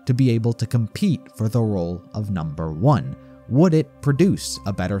capabilities to be able to compete for the role of number one? Would it produce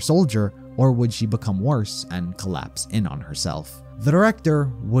a better soldier, or would she become worse and collapse in on herself? The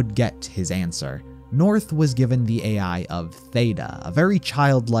director would get his answer. North was given the AI of Theta, a very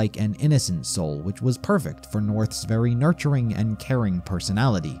childlike and innocent soul, which was perfect for North's very nurturing and caring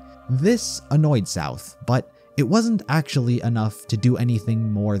personality. This annoyed South, but it wasn't actually enough to do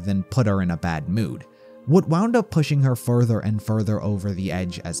anything more than put her in a bad mood. What wound up pushing her further and further over the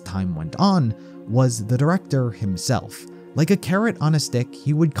edge as time went on was the director himself. Like a carrot on a stick,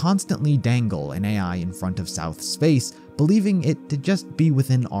 he would constantly dangle an AI in front of South's face, believing it to just be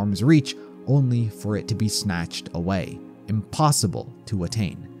within arm's reach, only for it to be snatched away. Impossible to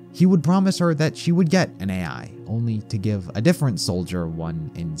attain. He would promise her that she would get an AI, only to give a different soldier one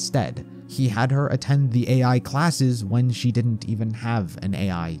instead. He had her attend the AI classes when she didn't even have an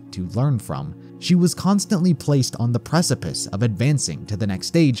AI to learn from. She was constantly placed on the precipice of advancing to the next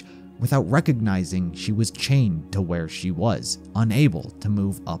stage without recognizing she was chained to where she was, unable to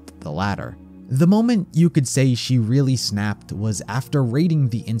move up the ladder. The moment you could say she really snapped was after raiding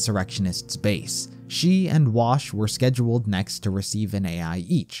the insurrectionists' base. She and Wash were scheduled next to receive an AI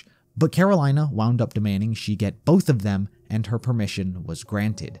each, but Carolina wound up demanding she get both of them, and her permission was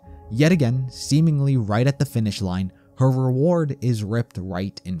granted. Yet again, seemingly right at the finish line, her reward is ripped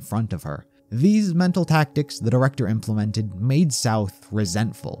right in front of her. These mental tactics the director implemented made South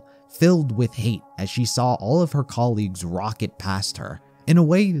resentful, filled with hate as she saw all of her colleagues rocket past her. In a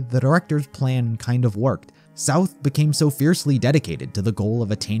way, the director's plan kind of worked. South became so fiercely dedicated to the goal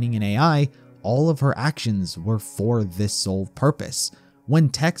of attaining an AI, all of her actions were for this sole purpose. When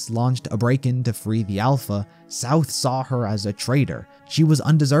Tex launched a break-in to free the Alpha, South saw her as a traitor. She was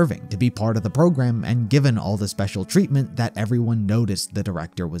undeserving to be part of the program and given all the special treatment that everyone noticed the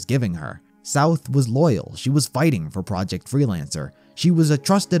director was giving her. South was loyal. She was fighting for Project Freelancer. She was a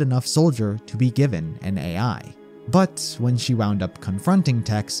trusted enough soldier to be given an AI. But when she wound up confronting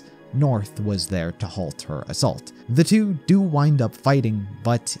Tex, North was there to halt her assault. The two do wind up fighting,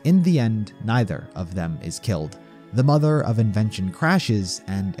 but in the end, neither of them is killed. The mother of invention crashes,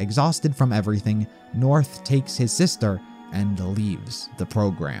 and exhausted from everything, North takes his sister and leaves the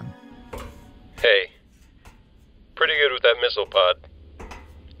program. Hey, pretty good with that missile pod.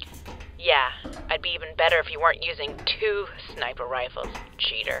 Yeah, I'd be even better if you weren't using 2 sniper rifles,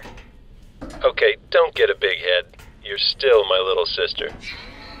 cheater. Okay, don't get a big head. You're still my little sister.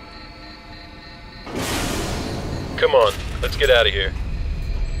 Come on, let's get out of here.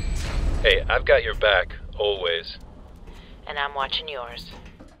 Hey, I've got your back, always. And I'm watching yours.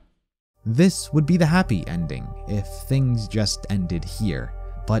 This would be the happy ending if things just ended here,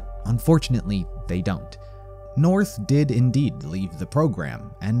 but unfortunately they don't. North did indeed leave the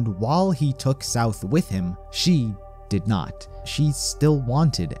program, and while he took South with him, she did not. She still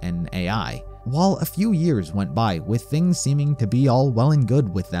wanted an AI. While a few years went by with things seeming to be all well and good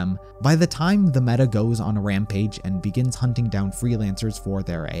with them, by the time the Meta goes on a rampage and begins hunting down freelancers for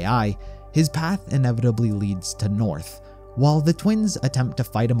their AI, his path inevitably leads to North. While the twins attempt to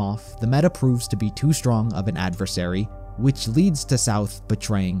fight him off, the Meta proves to be too strong of an adversary, which leads to South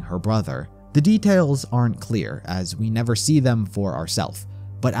betraying her brother. The details aren't clear, as we never see them for ourselves,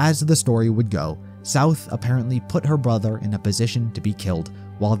 but as the story would go, South apparently put her brother in a position to be killed,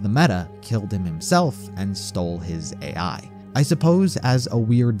 while the Meta killed him himself and stole his AI. I suppose as a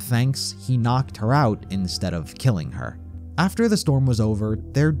weird thanks, he knocked her out instead of killing her. After the storm was over,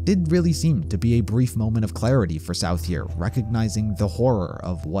 there did really seem to be a brief moment of clarity for South here, recognizing the horror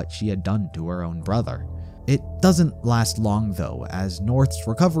of what she had done to her own brother. It doesn't last long though, as North's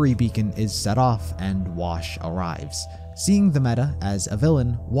recovery beacon is set off and Wash arrives. Seeing the Meta as a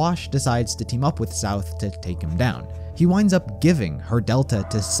villain, Wash decides to team up with South to take him down. He winds up giving her Delta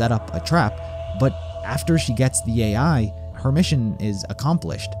to set up a trap, but after she gets the AI, her mission is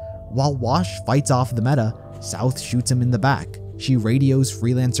accomplished. While Wash fights off the Meta, South shoots him in the back. She radios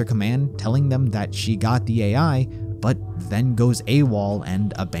Freelancer Command telling them that she got the AI, but then goes AWOL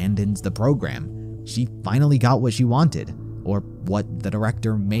and abandons the program. She finally got what she wanted, or what the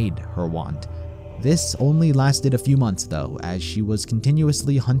director made her want. This only lasted a few months though, as she was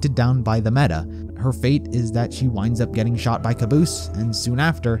continuously hunted down by the Meta. Her fate is that she winds up getting shot by Caboose, and soon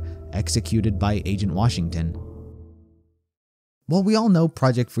after, executed by Agent Washington. While we all know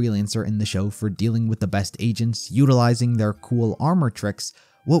Project Freelancer in the show for dealing with the best agents utilizing their cool armor tricks,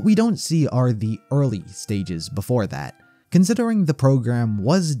 what we don't see are the early stages before that. Considering the program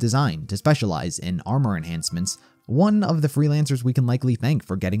was designed to specialize in armor enhancements, one of the freelancers we can likely thank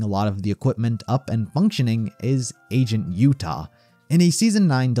for getting a lot of the equipment up and functioning is Agent Utah. In a Season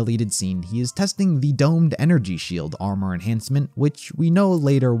 9 deleted scene, he is testing the domed energy shield armor enhancement, which we know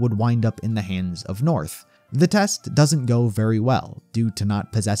later would wind up in the hands of North. The test doesn't go very well, due to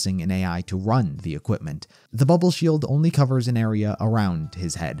not possessing an AI to run the equipment. The bubble shield only covers an area around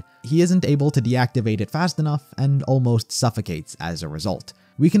his head. He isn't able to deactivate it fast enough and almost suffocates as a result.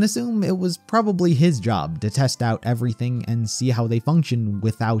 We can assume it was probably his job to test out everything and see how they function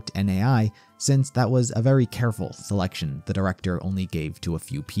without an AI, since that was a very careful selection the director only gave to a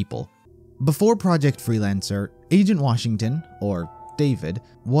few people. Before Project Freelancer, Agent Washington, or David,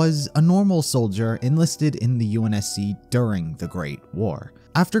 was a normal soldier enlisted in the UNSC during the Great War.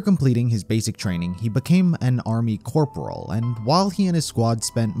 After completing his basic training, he became an Army corporal, and while he and his squad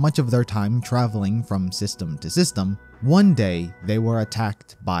spent much of their time traveling from system to system, one day they were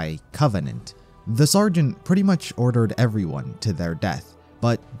attacked by Covenant. The sergeant pretty much ordered everyone to their death,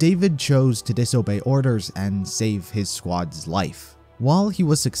 but David chose to disobey orders and save his squad's life. While he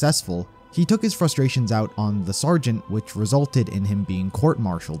was successful, he took his frustrations out on the sergeant, which resulted in him being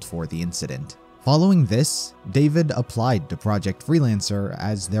court-martialed for the incident. Following this, David applied to Project Freelancer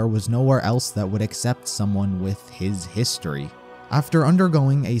as there was nowhere else that would accept someone with his history. After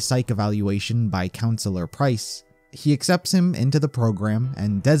undergoing a psych evaluation by Counselor Price, he accepts him into the program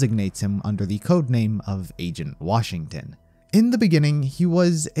and designates him under the codename of Agent Washington. In the beginning, he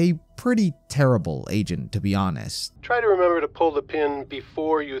was a pretty terrible agent, to be honest. Try to remember to pull the pin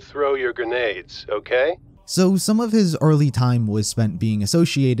before you throw your grenades, okay? So some of his early time was spent being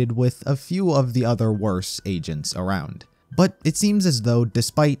associated with a few of the other worse agents around. But it seems as though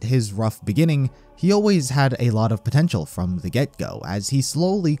despite his rough beginning, he always had a lot of potential from the get-go, as he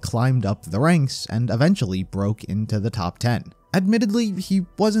slowly climbed up the ranks and eventually broke into the top 10. Admittedly, he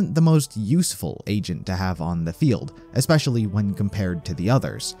wasn't the most useful agent to have on the field, especially when compared to the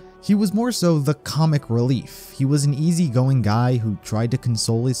others. He was more so the comic relief. He was an easygoing guy who tried to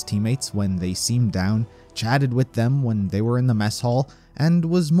console his teammates when they seemed down, chatted with them when they were in the mess hall, and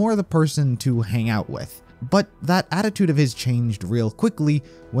was more the person to hang out with. But that attitude of his changed real quickly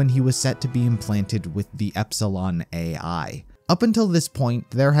when he was set to be implanted with the Epsilon AI. Up until this point,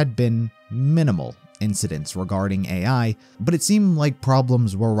 there had been minimal incidents regarding AI, but it seemed like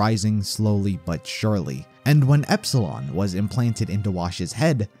problems were rising slowly but surely. And when Epsilon was implanted into Wash's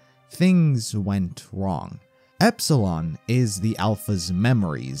head, things went wrong. Epsilon is the Alpha's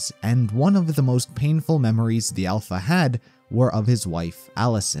memories, and one of the most painful memories the Alpha had were of his wife,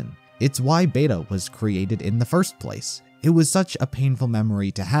 Allison. It's why Beta was created in the first place. It was such a painful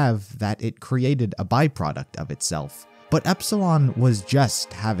memory to have that it created a byproduct of itself. But Epsilon was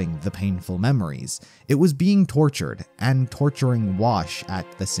just having the painful memories. It was being tortured and torturing Wash at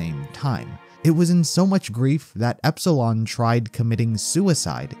the same time. It was in so much grief that Epsilon tried committing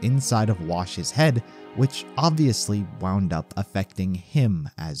suicide inside of Wash's head, which obviously wound up affecting him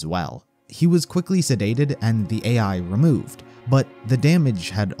as well. He was quickly sedated and the AI removed, but the damage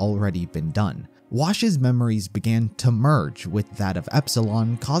had already been done. Wash's memories began to merge with that of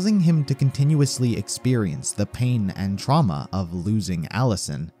Epsilon, causing him to continuously experience the pain and trauma of losing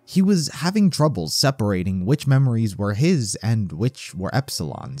Allison. He was having trouble separating which memories were his and which were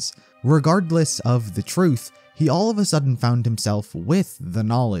Epsilon's. Regardless of the truth, he all of a sudden found himself with the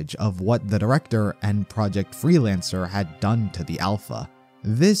knowledge of what the director and Project Freelancer had done to the Alpha.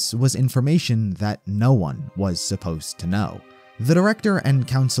 This was information that no one was supposed to know. The director and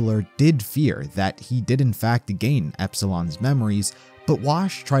counselor did fear that he did in fact gain Epsilon's memories, but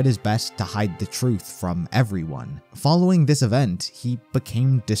Wash tried his best to hide the truth from everyone. Following this event, he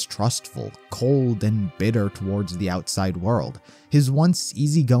became distrustful, cold, and bitter towards the outside world. His once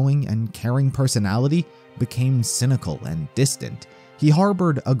easygoing and caring personality became cynical and distant. He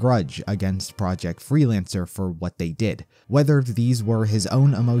harbored a grudge against Project Freelancer for what they did. Whether these were his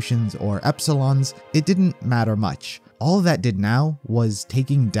own emotions or Epsilon's, it didn't matter much. All that did now was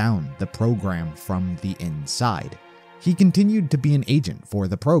taking down the program from the inside. He continued to be an agent for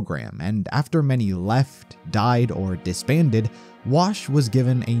the program, and after many left, died, or disbanded, Wash was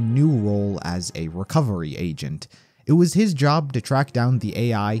given a new role as a recovery agent. It was his job to track down the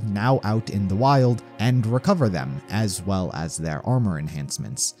AI now out in the wild and recover them, as well as their armor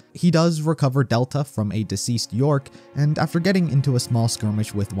enhancements. He does recover Delta from a deceased York, and after getting into a small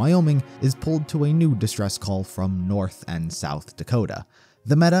skirmish with Wyoming, is pulled to a new distress call from North and South Dakota.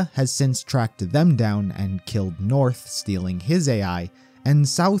 The meta has since tracked them down and killed North, stealing his AI, and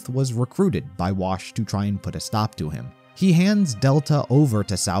South was recruited by Wash to try and put a stop to him. He hands Delta over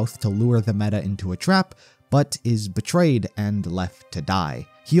to South to lure the meta into a trap, but is betrayed and left to die.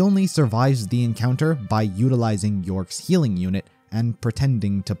 He only survives the encounter by utilizing York's healing unit and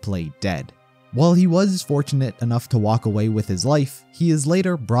pretending to play dead. While he was fortunate enough to walk away with his life, he is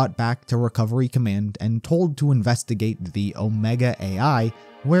later brought back to Recovery Command and told to investigate the Omega AI,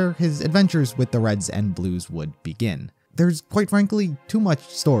 where his adventures with the Reds and Blues would begin. There's quite frankly too much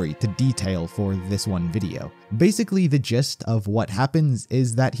story to detail for this one video. Basically, the gist of what happens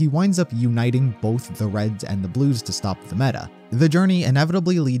is that he winds up uniting both the Reds and the Blues to stop the meta. The journey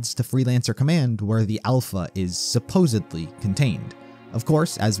inevitably leads to Freelancer Command, where the Alpha is supposedly contained. Of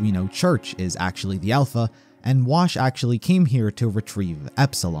course, as we know, Church is actually the Alpha, and Wash actually came here to retrieve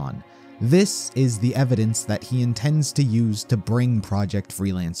Epsilon. This is the evidence that he intends to use to bring Project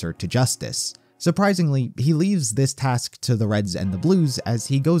Freelancer to justice. Surprisingly, he leaves this task to the Reds and the Blues as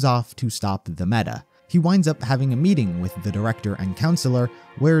he goes off to stop the meta. He winds up having a meeting with the director and counselor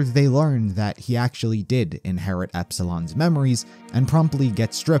where they learn that he actually did inherit Epsilon's memories and promptly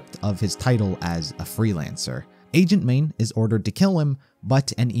gets stripped of his title as a freelancer. Agent Maine is ordered to kill him,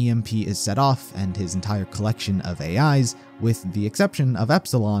 but an EMP is set off and his entire collection of AIs, with the exception of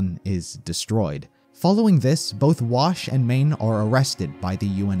Epsilon, is destroyed. Following this, both Wash and Maine are arrested by the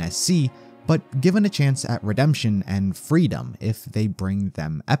UNSC, but given a chance at redemption and freedom if they bring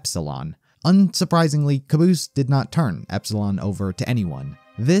them Epsilon. Unsurprisingly, Caboose did not turn Epsilon over to anyone.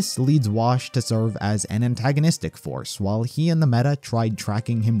 This leads Wash to serve as an antagonistic force, while he and the meta tried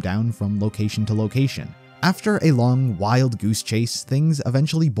tracking him down from location to location. After a long, wild goose chase, things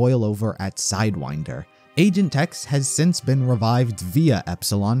eventually boil over at Sidewinder. Agent Tex has since been revived via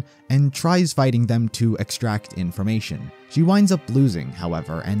Epsilon and tries fighting them to extract information. She winds up losing,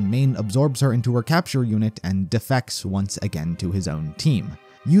 however, and Maine absorbs her into her capture unit and defects once again to his own team.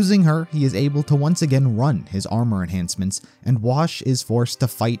 Using her, he is able to once again run his armor enhancements, and Wash is forced to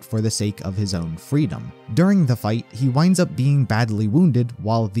fight for the sake of his own freedom. During the fight, he winds up being badly wounded,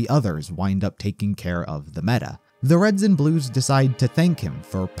 while the others wind up taking care of the meta. The Reds and Blues decide to thank him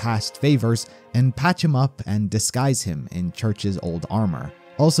for past favors and patch him up and disguise him in Church's old armor.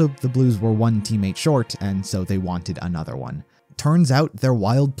 Also, the Blues were one teammate short, and so they wanted another one. Turns out their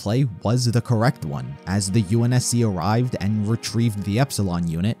wild play was the correct one, as the UNSC arrived and retrieved the Epsilon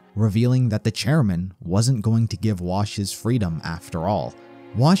unit, revealing that the chairman wasn't going to give Wash his freedom after all.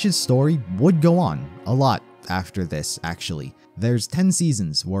 Wash's story would go on a lot after this, actually. There's 10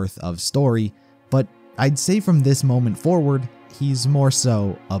 seasons worth of story, but I'd say from this moment forward, he's more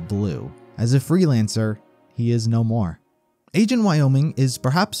so a Blue. As a freelancer, he is no more. Agent Wyoming is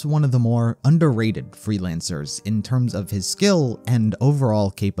perhaps one of the more underrated freelancers in terms of his skill and overall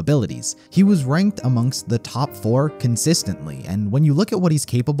capabilities. He was ranked amongst the top 4 consistently, and when you look at what he's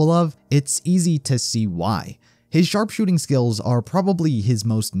capable of, it's easy to see why. His sharpshooting skills are probably his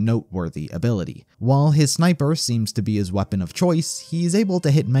most noteworthy ability. While his sniper seems to be his weapon of choice, he's able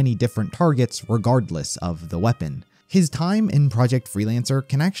to hit many different targets regardless of the weapon. His time in Project Freelancer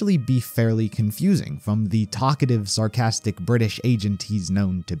can actually be fairly confusing from the talkative, sarcastic British agent he's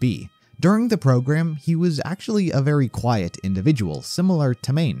known to be. During the program, he was actually a very quiet individual, similar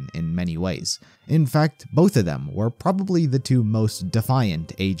to Maine in many ways. In fact, both of them were probably the 2 most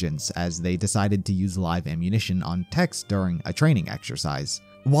defiant agents as they decided to use live ammunition on Tex during a training exercise.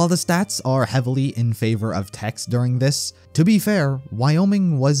 While the stats are heavily in favor of Tex during this, to be fair,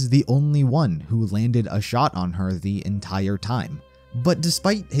 Wyoming was the only one who landed a shot on her the entire time. But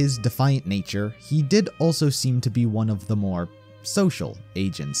despite his defiant nature, he did also seem to be one of the more social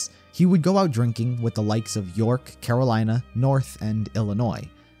agents. He would go out drinking with the likes of York, Carolina, North, and Illinois.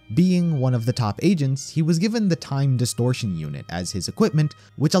 Being one of the top agents, he was given the time distortion unit as his equipment,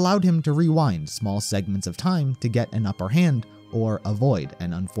 which allowed him to rewind small segments of time to get an upper hand or avoid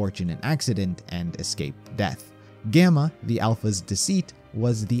an unfortunate accident and escape death. Gamma, the Alpha's deceit,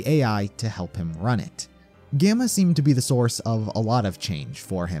 was the AI to help him run it. Gamma seemed to be the source of a lot of change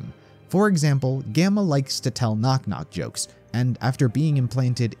for him. For example, Gamma likes to tell knock-knock jokes, and after being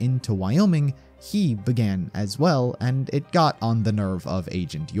implanted into Wyoming, he began as well, and it got on the nerve of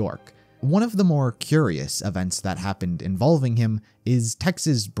Agent York. One of the more curious events that happened involving him is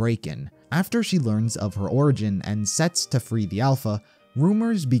Tex's break-in. After she learns of her origin and sets to free the Alpha,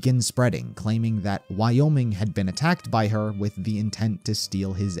 rumors begin spreading claiming that Wyoming had been attacked by her with the intent to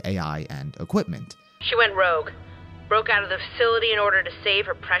steal his AI and equipment. She went rogue. Broke out of the facility in order to save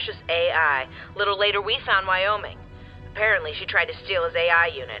her precious AI. A little later, we found Wyoming. Apparently, she tried to steal his AI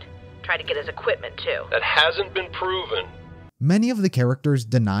unit. Tried to get his equipment, too. That hasn't been proven. Many of the characters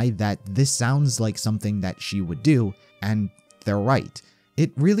deny that this sounds like something that she would do, and they're right.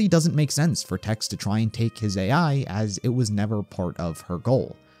 It really doesn't make sense for Tex to try and take his AI, as it was never part of her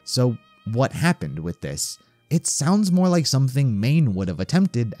goal. So what happened with this? It sounds more like something Maine would have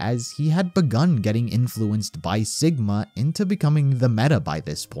attempted, as he had begun getting influenced by Sigma into becoming the meta by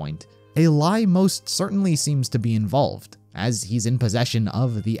this point. A lie most certainly seems to be involved, as he's in possession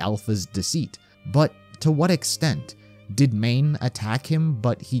of the Alpha's deceit. But to what extent? Did Maine attack him,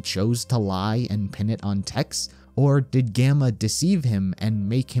 but he chose to lie and pin it on Tex? Or did Gamma deceive him and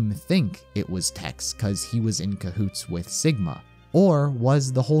make him think it was Tex cause he was in cahoots with Sigma? Or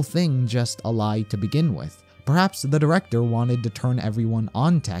was the whole thing just a lie to begin with? Perhaps the director wanted to turn everyone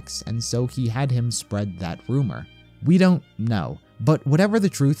on Tex, and so he had him spread that rumor. We don't know, but whatever the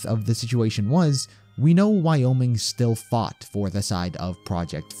truth of the situation was, we know Wyoming still fought for the side of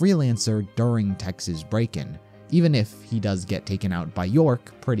Project Freelancer during Tex's break-in, even if he does get taken out by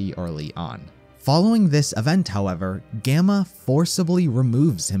York pretty early on. Following this event, however, Gamma forcibly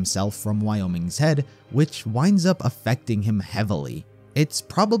removes himself from Wyoming's head, which winds up affecting him heavily. It's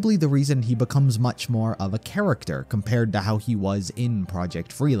probably the reason he becomes much more of a character compared to how he was in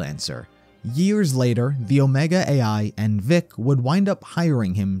Project Freelancer. Years later, the Omega AI and Vic would wind up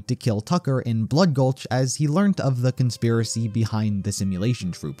hiring him to kill Tucker in Blood Gulch as he learnt of the conspiracy behind the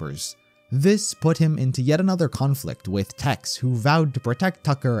simulation troopers. This put him into yet another conflict with Tex, who vowed to protect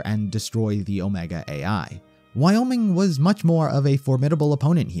Tucker and destroy the Omega AI. Wyoming was much more of a formidable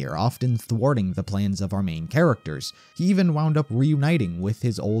opponent here, often thwarting the plans of our main characters. He even wound up reuniting with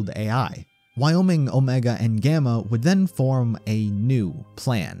his old AI. Wyoming, Omega, and Gamma would then form a new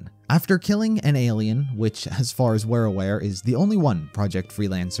plan. After killing an alien, which as far as we're aware is the only one Project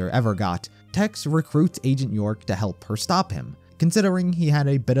Freelancer ever got, Tex recruits Agent York to help her stop him. Considering he had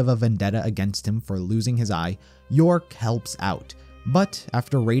a bit of a vendetta against him for losing his eye, York helps out. But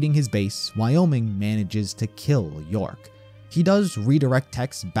after raiding his base, Wyoming manages to kill York. He does redirect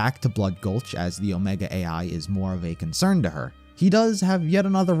Tex back to Blood Gulch as the Omega AI is more of a concern to her. He does have yet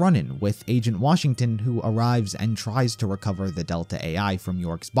another run-in with Agent Washington, who arrives and tries to recover the Delta AI from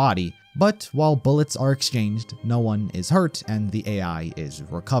York's body, but while bullets are exchanged, no one is hurt and the AI is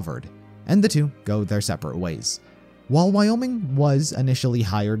recovered, and the two go their separate ways. While Wyoming was initially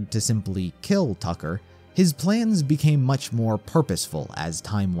hired to simply kill Tucker, his plans became much more purposeful as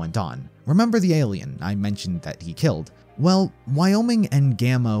time went on. Remember the alien I mentioned that he killed? Well, Wyoming and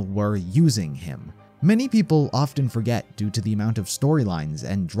Gamma were using him. Many people often forget, due to the amount of storylines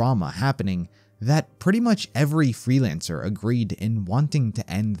and drama happening, that pretty much every freelancer agreed in wanting to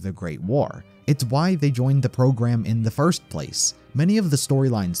end the Great War. It's why they joined the program in the first place. Many of the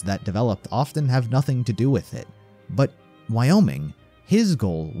storylines that developed often have nothing to do with it. But Wyoming, his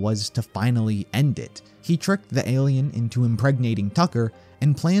goal was to finally end it. He tricked the alien into impregnating Tucker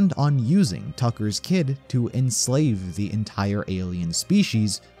and planned on using Tucker's kid to enslave the entire alien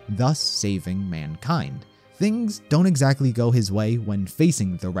species, thus saving mankind. Things don't exactly go his way when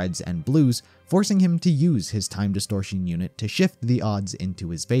facing the Reds and Blues, forcing him to use his time distortion unit to shift the odds into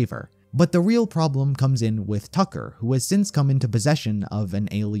his favor. But the real problem comes in with Tucker, who has since come into possession of an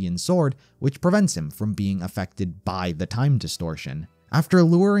alien sword, which prevents him from being affected by the time distortion. After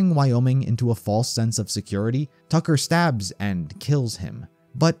luring Wyoming into a false sense of security, Tucker stabs and kills him.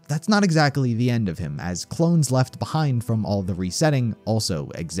 But that's not exactly the end of him, as clones left behind from all the resetting also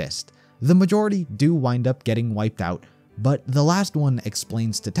exist. The majority do wind up getting wiped out, but the last one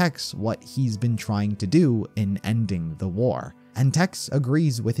explains to Tex what he's been trying to do in ending the war, and Tex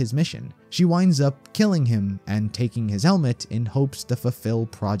agrees with his mission. She winds up killing him and taking his helmet in hopes to fulfill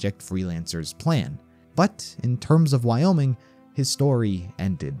Project Freelancer's plan. But in terms of Wyoming, his story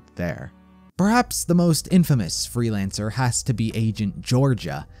ended there. Perhaps the most infamous freelancer has to be Agent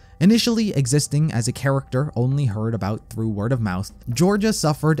Georgia. Initially existing as a character only heard about through word of mouth, Georgia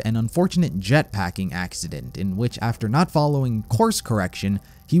suffered an unfortunate jetpacking accident in which, after not following course correction,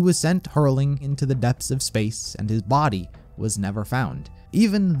 he was sent hurling into the depths of space and his body was never found.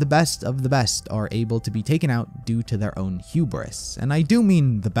 Even the best of the best are able to be taken out due to their own hubris, and I do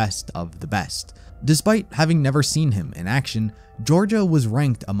mean the best of the best. Despite having never seen him in action, Georgia was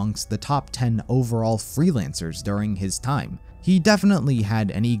ranked amongst the top 10 overall freelancers during his time. He definitely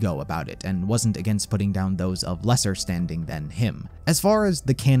had an ego about it and wasn't against putting down those of lesser standing than him. As far as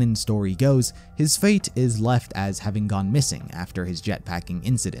the canon story goes, his fate is left as having gone missing after his jetpacking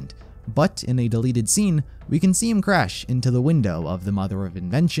incident. But in a deleted scene, we can see him crash into the window of the Mother of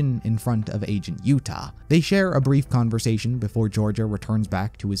Invention in front of Agent Utah. They share a brief conversation before Georgia returns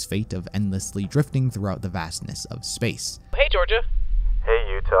back to his fate of endlessly drifting throughout the vastness of space. Hey, Georgia. Hey,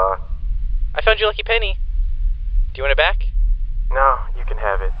 Utah. I found your lucky penny. Do you want it back? No, you can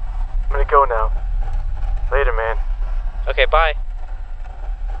have it. I'm gonna go now. Later, man. Okay, bye.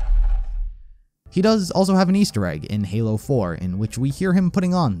 He does also have an Easter egg in Halo 4 in which we hear him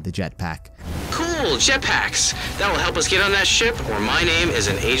putting on the jetpack. Cool, jetpacks. That'll help us get on that ship, or my name is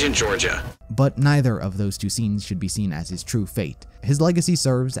an Agent Georgia. But neither of those two scenes should be seen as his true fate. His legacy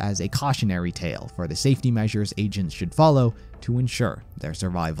serves as a cautionary tale for the safety measures agents should follow to ensure their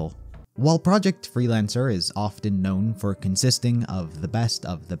survival. While Project Freelancer is often known for consisting of the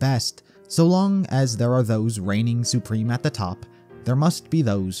best, so long as there are those reigning supreme at the top, there must be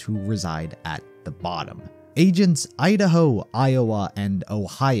those who reside at the bottom. Agents Idaho, Iowa, and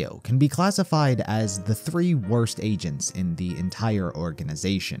Ohio can be classified as the 3 worst agents in the entire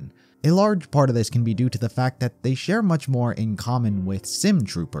organization. A large part of this can be due to the fact that they share much more in common with sim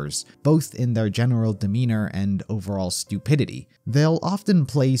troopers, both in their general demeanor and overall stupidity. They'll often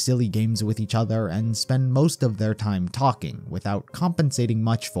play silly games with each other and spend most of their time talking, without compensating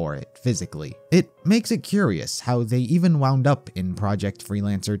much for it physically. It makes it curious how they even wound up in Project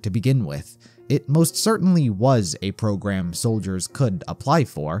Freelancer to begin with. It most certainly was a program soldiers could apply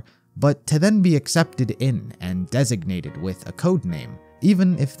for, but to then be accepted in and designated with a code name.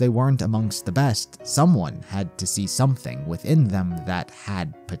 Even if they weren't amongst the best, someone had to see something within them that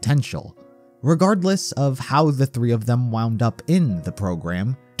had potential. Regardless of how the 3 of them wound up in the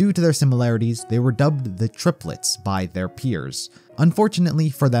program, due to their similarities, they were dubbed the Triplets by their peers. Unfortunately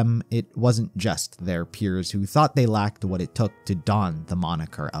for them, it wasn't just their peers who thought they lacked what it took to don the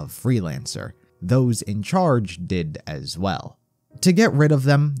moniker of Freelancer. Those in charge did as well. To get rid of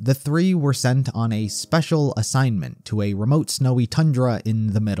them, the 3 were sent on a special assignment to a remote snowy tundra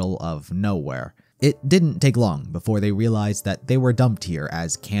in the middle of nowhere. It didn't take long before they realized that they were dumped here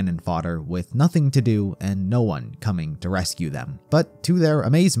as cannon fodder with nothing to do and no one coming to rescue them. But to their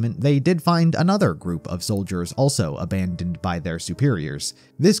amazement, they did find another group of soldiers also abandoned by their superiors.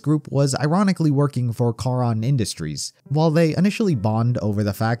 This group was ironically working for Charon Industries. While they initially bond over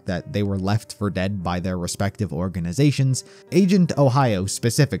the fact that they were left for dead by their respective organizations, Agent Ohio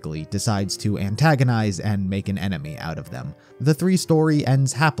specifically decides to antagonize and make an enemy out of them. The 3 story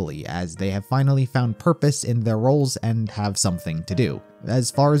ends happily as they have finally found purpose in their roles and have something to do. As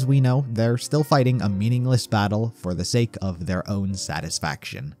far as we know, they're still fighting a meaningless battle for the sake of their own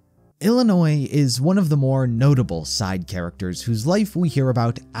satisfaction. Illinois is one of the more notable side characters whose life we hear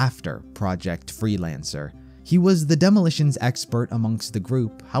about after Project Freelancer. He was the demolitions expert amongst the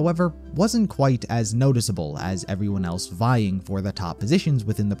group, however, wasn't quite as noticeable as everyone else vying for the top positions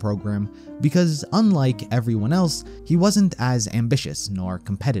within the program because, unlike everyone else, he wasn't as ambitious nor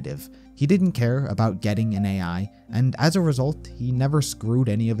competitive. He didn't care about getting an AI, and as a result, he never screwed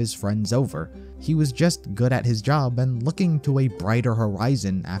any of his friends over. He was just good at his job and looking to a brighter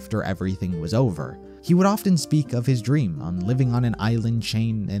horizon after everything was over. He would often speak of his dream on living on an island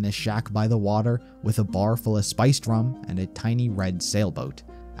chain in a shack by the water with a bar full of spiced rum and a tiny red sailboat.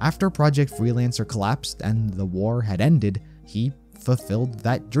 After Project Freelancer collapsed and the war had ended, he fulfilled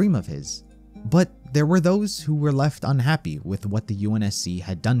that dream of his. But there were those who were left unhappy with what the UNSC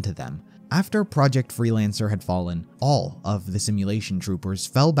had done to them. After Project Freelancer had fallen, all of the simulation troopers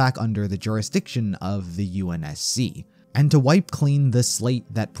fell back under the jurisdiction of the UNSC. And to wipe clean the slate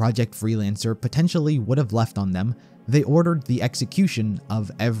that Project Freelancer potentially would have left on them, they ordered the execution of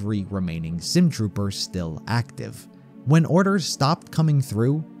every remaining sim trooper still active. When orders stopped coming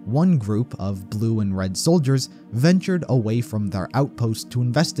through, one group of blue and red soldiers ventured away from their outpost to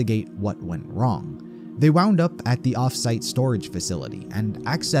investigate what went wrong. They wound up at the off-site storage facility and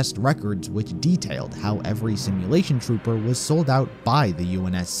accessed records which detailed how every simulation trooper was sold out by the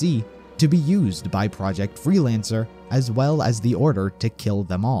UNSC to be used by Project Freelancer, as well as the order to kill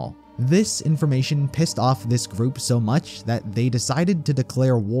them all. This information pissed off this group so much that they decided to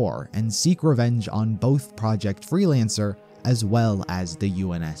declare war and seek revenge on both Project Freelancer as well as the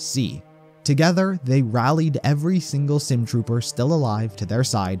UNSC. Together, they rallied every single sim trooper still alive to their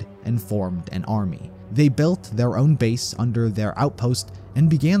side and formed an army. They built their own base under their outpost and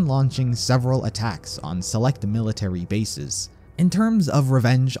began launching several attacks on select military bases. In terms of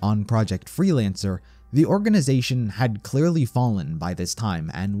revenge on Project Freelancer, the organization had clearly fallen by this time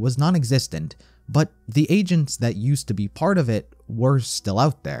and was non-existent, but the agents that used to be part of it were still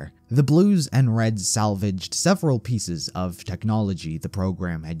out there. The Blues and Reds salvaged several pieces of technology the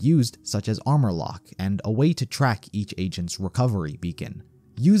program had used, such as armor lock and a way to track each agent's recovery beacon.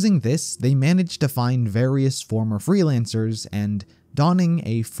 Using this, they managed to find various former freelancers and, donning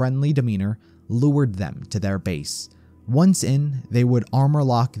a friendly demeanor, lured them to their base. Once in, they would armor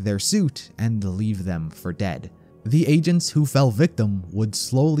lock their suit and leave them for dead. The agents who fell victim would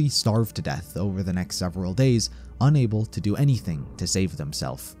slowly starve to death over the next several days, unable to do anything to save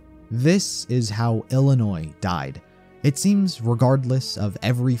themselves. This is how Illinois died. It seems regardless of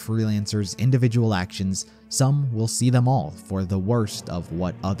every freelancer's individual actions, some will see them all for the worst of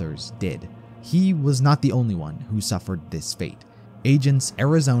what others did. He was not the only one who suffered this fate. Agents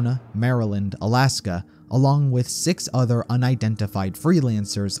Arizona, Maryland, Alaska, along with 6 other unidentified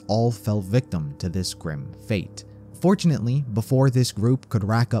freelancers all fell victim to this grim fate. Fortunately, before this group could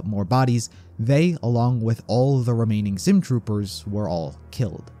rack up more bodies, they, along with all the remaining sim troopers, were all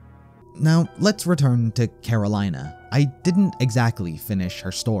killed. Now, let's return to Carolina. I didn't exactly finish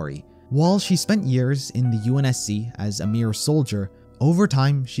her story. While she spent years in the UNSC as a mere soldier, over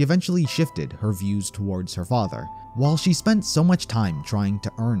time she eventually shifted her views towards her father. While she spent so much time trying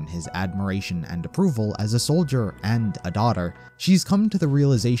to earn his admiration and approval as a soldier and a daughter, she's come to the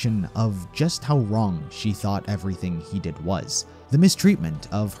realization of just how wrong she thought everything he did was. The mistreatment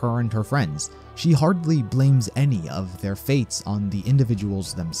of her and her friends. She hardly blames any of their fates on the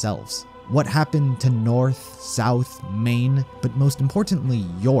individuals themselves. What happened to North, South, Maine, but most importantly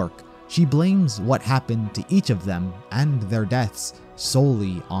York, she blames what happened to each of them and their deaths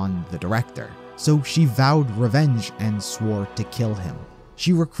solely on the director. So she vowed revenge and swore to kill him.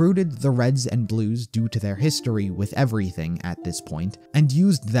 She recruited the Reds and Blues due to their history with everything at this point, and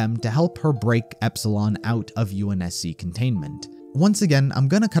used them to help her break Epsilon out of UNSC containment. Once again, I'm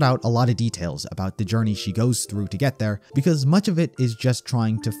gonna cut out a lot of details about the journey she goes through to get there, because much of it is just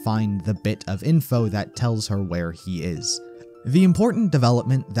trying to find the bit of info that tells her where he is. The important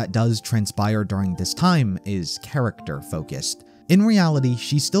development that does transpire during this time is character-focused. In reality,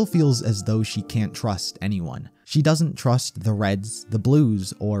 she still feels as though she can't trust anyone. She doesn't trust the Reds, the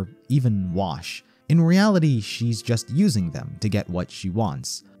Blues, or even Wash. In reality, she's just using them to get what she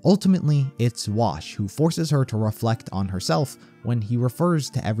wants. Ultimately, it's Wash who forces her to reflect on herself when he refers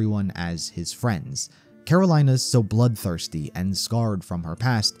to everyone as his friends. Carolina's so bloodthirsty and scarred from her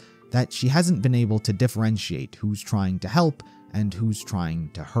past that she hasn't been able to differentiate who's trying to help and who's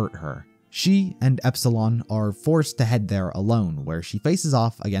trying to hurt her. She and Epsilon are forced to head there alone, where she faces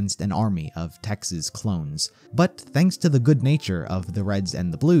off against an army of Tex's clones. But thanks to the good nature of the Reds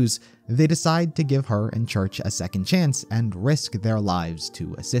and the Blues, they decide to give her and Church a second chance and risk their lives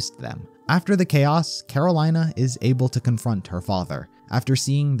to assist them. After the chaos, Carolina is able to confront her father. After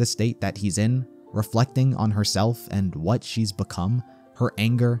seeing the state that he's in, reflecting on herself and what she's become, her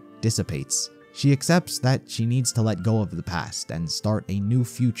anger dissipates. She accepts that she needs to let go of the past and start a new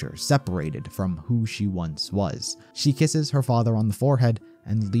future separated from who she once was. She kisses her father on the forehead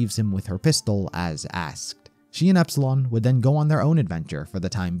and leaves him with her pistol as asked. She and Epsilon would then go on their own adventure for the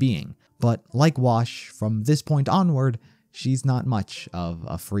time being, but like Wash, from this point onward, she's not much of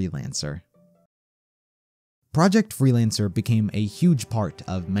a freelancer. Project Freelancer became a huge part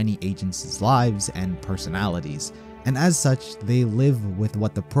of many agents' lives and personalities, and as such, they live with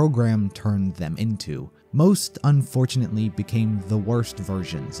what the program turned them into. Most, unfortunately, became the worst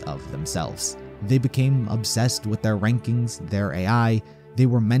versions of themselves. They became obsessed with their rankings, their AI, they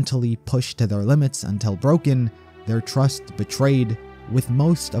were mentally pushed to their limits until broken, their trust betrayed, with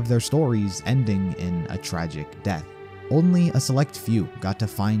most of their stories ending in a tragic death. Only a select few got to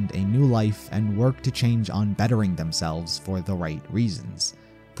find a new life and work to change on bettering themselves for the right reasons.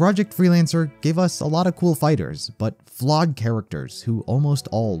 Project Freelancer gave us a lot of cool fighters, but flawed characters who almost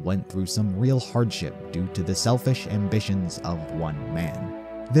all went through some real hardship due to the selfish ambitions of one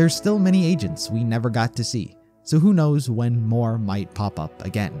man. There's still many agents we never got to see, so who knows when more might pop up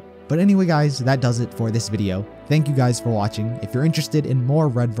again. But anyway guys, that does it for this video. Thank you guys for watching. If you're interested in more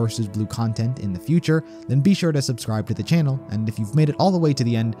Red vs. Blue content in the future, then be sure to subscribe to the channel, and if you've made it all the way to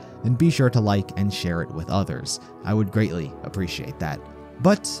the end, then be sure to like and share it with others. I would greatly appreciate that.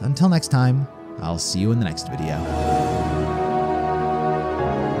 But until next time, I'll see you in the next video.